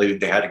ultimately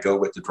they had to go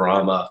with the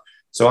drama.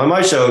 So on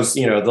my shows,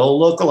 they'll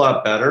look a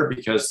lot better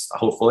because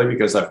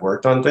I've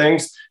worked on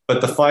things, but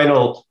the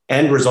final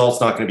end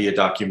result's not going to be a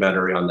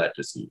documentary on that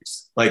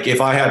disease. Like, if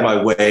I had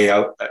my way,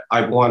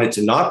 I want it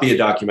to not be a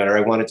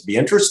documentary. I want it to be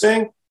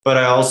interesting, but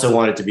I also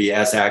want it to be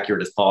as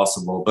accurate as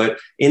possible. But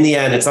in the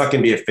end, it's not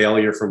going to be a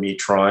failure for me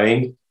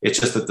trying. It's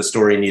just that the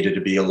story needed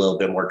to be a little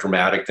bit more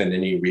dramatic than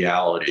any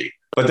reality.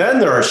 But then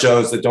there are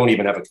shows that don't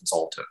even have a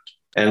consultant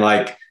and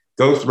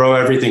go throw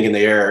everything in the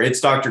air.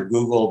 It's Dr.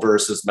 Google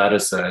versus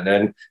medicine.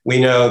 And we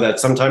know that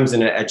sometimes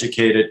in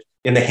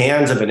the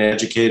hands of an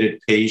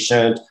educated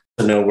patient,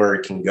 to know where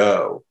it can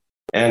go.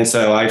 And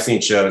so I've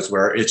seen shows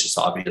where it's just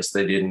obvious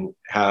they didn't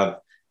have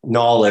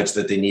knowledge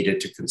that they needed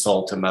to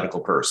consult a medical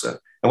person.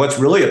 And what's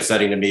really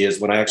upsetting to me is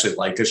when I actually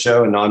like a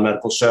show, a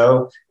non-medical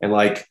show, and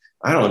I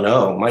don't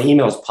know, my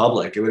email's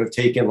public. It would have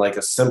taken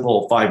a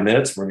simple 5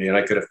 minutes for me and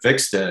I could have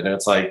fixed it. And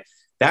it's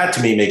that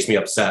to me makes me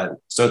upset.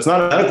 So it's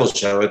not a medical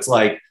show. It's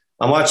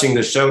I'm watching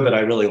this show that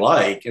I really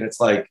like. And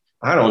it's I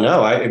don't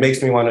know. It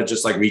makes me want to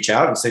just reach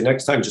out and say,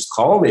 next time, just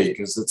call me.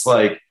 Because it's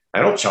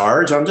I don't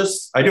charge.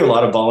 I do a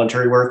lot of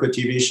voluntary work with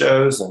TV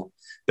shows. And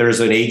there's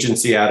an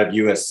agency out of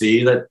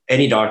USC that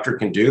any doctor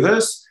can do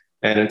this.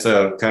 And it's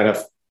a kind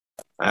of,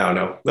 I don't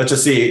know. Let's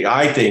just see.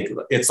 I think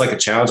it's a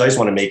challenge. I just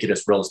want to make it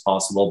as real as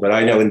possible. But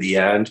I know in the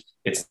end,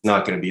 it's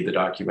not going to be the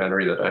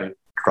documentary that I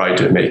tried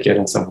to make it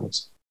in some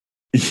ways.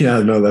 Yeah,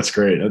 no, that's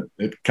great.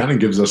 It kind of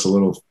gives us a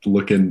little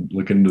look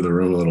into the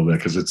room a little bit,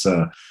 because it's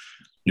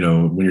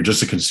when you're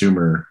just a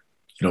consumer,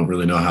 you don't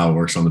really know how it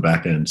works on the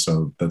back end.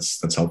 So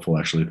that's helpful,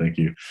 actually. Thank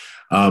you.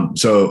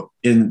 So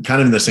in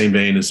kind of in the same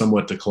vein and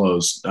somewhat to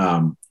close,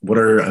 what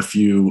are a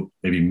few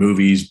maybe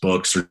movies,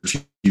 books, or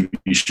TV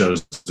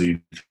shows that you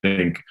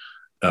think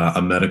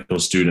a medical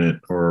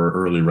student or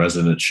early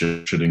resident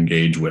should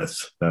engage with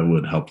that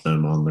would help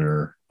them on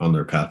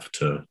their path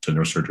to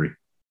neurosurgery?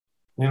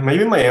 Yeah,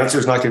 maybe my answer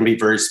is not going to be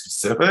very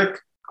specific.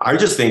 I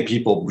just think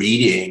people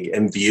reading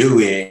and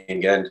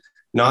viewing and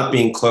not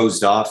being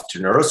closed off to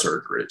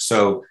neurosurgery.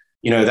 So,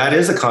 that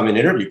is a common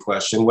interview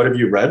question. What have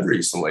you read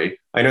recently?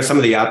 I know some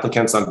of the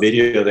applicants on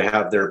video, they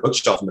have their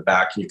bookshelf in the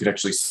back and you can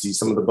actually see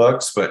some of the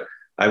books, but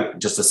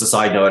just as a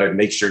side note, I'd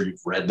make sure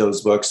you've read those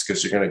books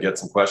because you're going to get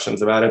some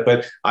questions about it.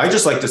 But I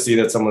just like to see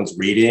that someone's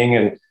reading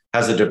and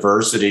has a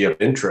diversity of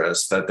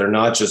interests, that they're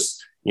not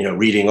just,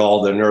 reading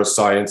all the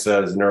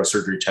neurosciences,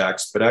 neurosurgery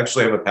texts, but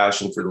actually have a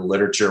passion for the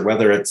literature,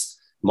 whether it's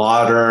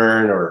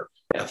modern or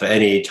of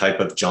any type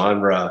of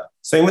genre.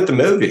 Same with the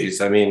movies.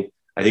 I mean,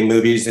 I think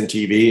movies and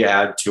TV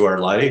add to our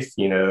life,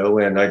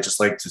 and I just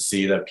like to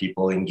see that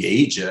people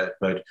engage it,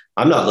 but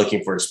I'm not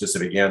looking for a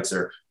specific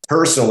answer.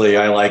 Personally,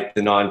 I like the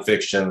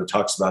nonfiction that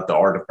talks about the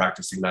art of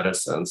practicing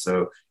medicine.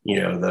 So,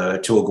 the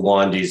Atul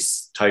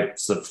Gawande's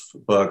types of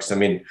books. I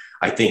mean,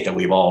 I think that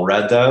we've all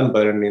read them,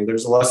 but I mean,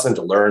 there's a lesson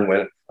to learn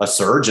when a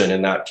surgeon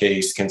in that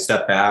case can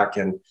step back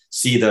and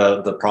see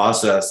the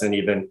process and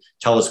even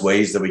tell us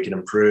ways that we can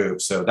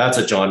improve. So that's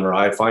a genre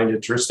I find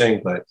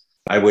interesting, but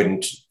I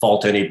wouldn't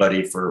fault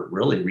anybody for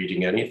really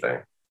reading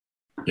anything.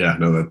 Yeah,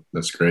 no,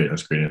 that's great.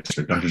 That's a great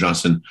answer. Dr.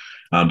 Johnson,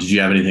 did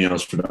you have anything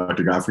else for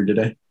Dr. Gottfried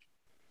today?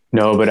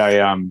 No, but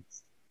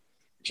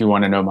if you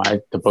want to know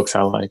the books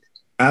I like.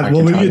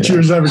 Well, we get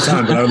yours every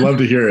time, but I would love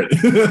to hear it.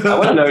 I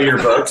want to know your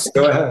books.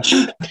 Go ahead.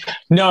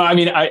 No, I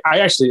mean, I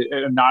actually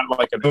am not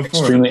like an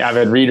extremely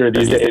avid reader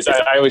these days.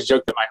 I always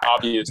joke that my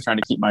hobby is trying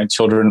to keep my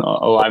children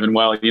alive and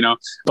well,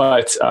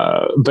 but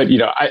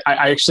I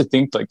actually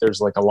think like there's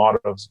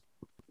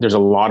a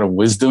lot of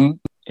wisdom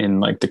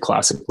in like the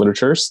classic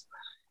literatures.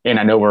 And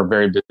I know we're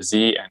very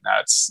busy, and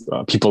that's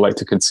people like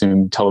to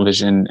consume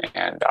television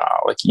and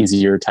like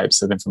easier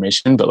types of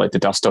information, but like the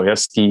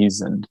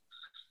Dostoevskys and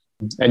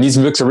these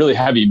books are really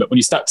heavy. But when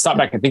you stop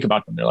back and think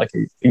about them, they're like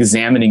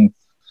examining,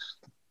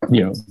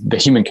 the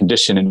human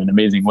condition in an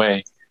amazing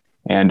way,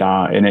 and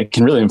it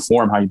can really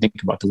inform how you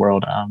think about the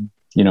world. And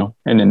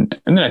then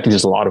I think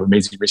there's a lot of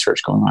amazing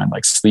research going on,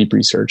 like sleep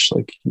research.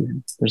 Like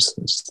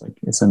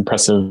it's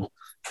impressive,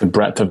 the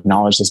breadth of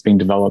knowledge that's being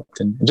developed,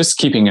 and just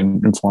keeping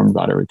informed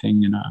about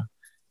everything. And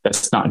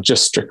that's not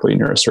just strictly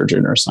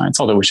neurosurgery, neuroscience,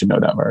 although we should know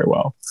that very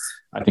well.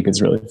 I think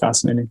it's really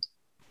fascinating.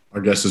 Our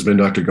guest has been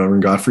Dr.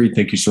 Oren Gottfried.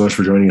 Thank you so much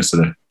for joining us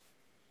today.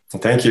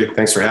 Well, thank you.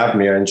 Thanks for having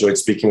me. I enjoyed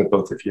speaking with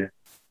both of you.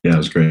 Yeah, it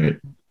was great.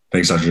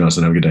 Thanks, Dr.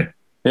 Johnson. Have a good day.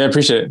 Yeah, I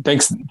appreciate it.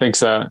 Thanks,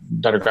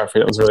 Dr.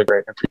 Gottfried. That was really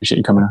great. I appreciate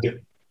you coming on.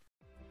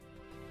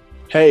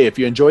 Hey, if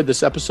you enjoyed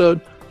this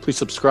episode, please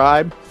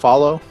subscribe,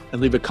 follow,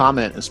 and leave a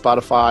comment in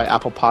Spotify,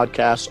 Apple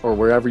Podcasts, or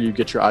wherever you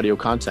get your audio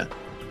content.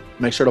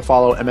 Make sure to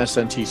follow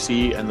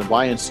MSNTC and the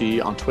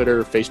YNC on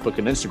Twitter, Facebook,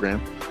 and Instagram.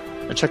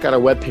 And check out our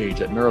webpage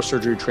at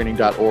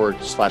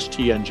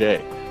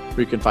neurosurgerytraining.org/TNJ, where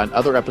you can find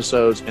other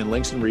episodes and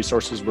links and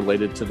resources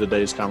related to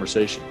today's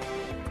conversation.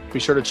 Be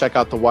sure to check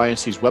out the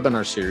YNC's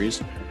webinar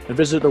series and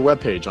visit their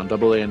webpage on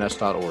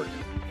AANS.org.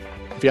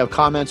 If you have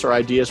comments or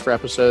ideas for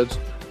episodes,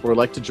 or would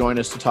like to join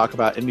us to talk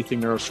about anything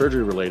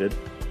neurosurgery related,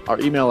 our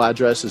email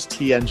address is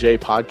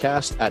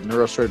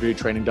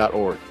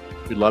tnjpodcast@neurosurgerytraining.org.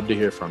 We'd love to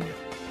hear from you.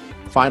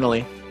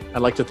 Finally,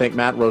 I'd like to thank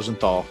Matt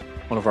Rosenthal,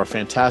 one of our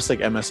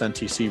fantastic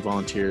MSNTC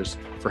volunteers,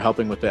 for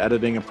helping with the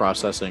editing and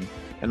processing,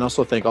 and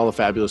also thank all the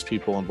fabulous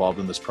people involved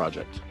in this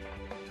project.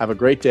 Have a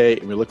great day,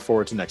 and we look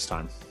forward to next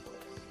time.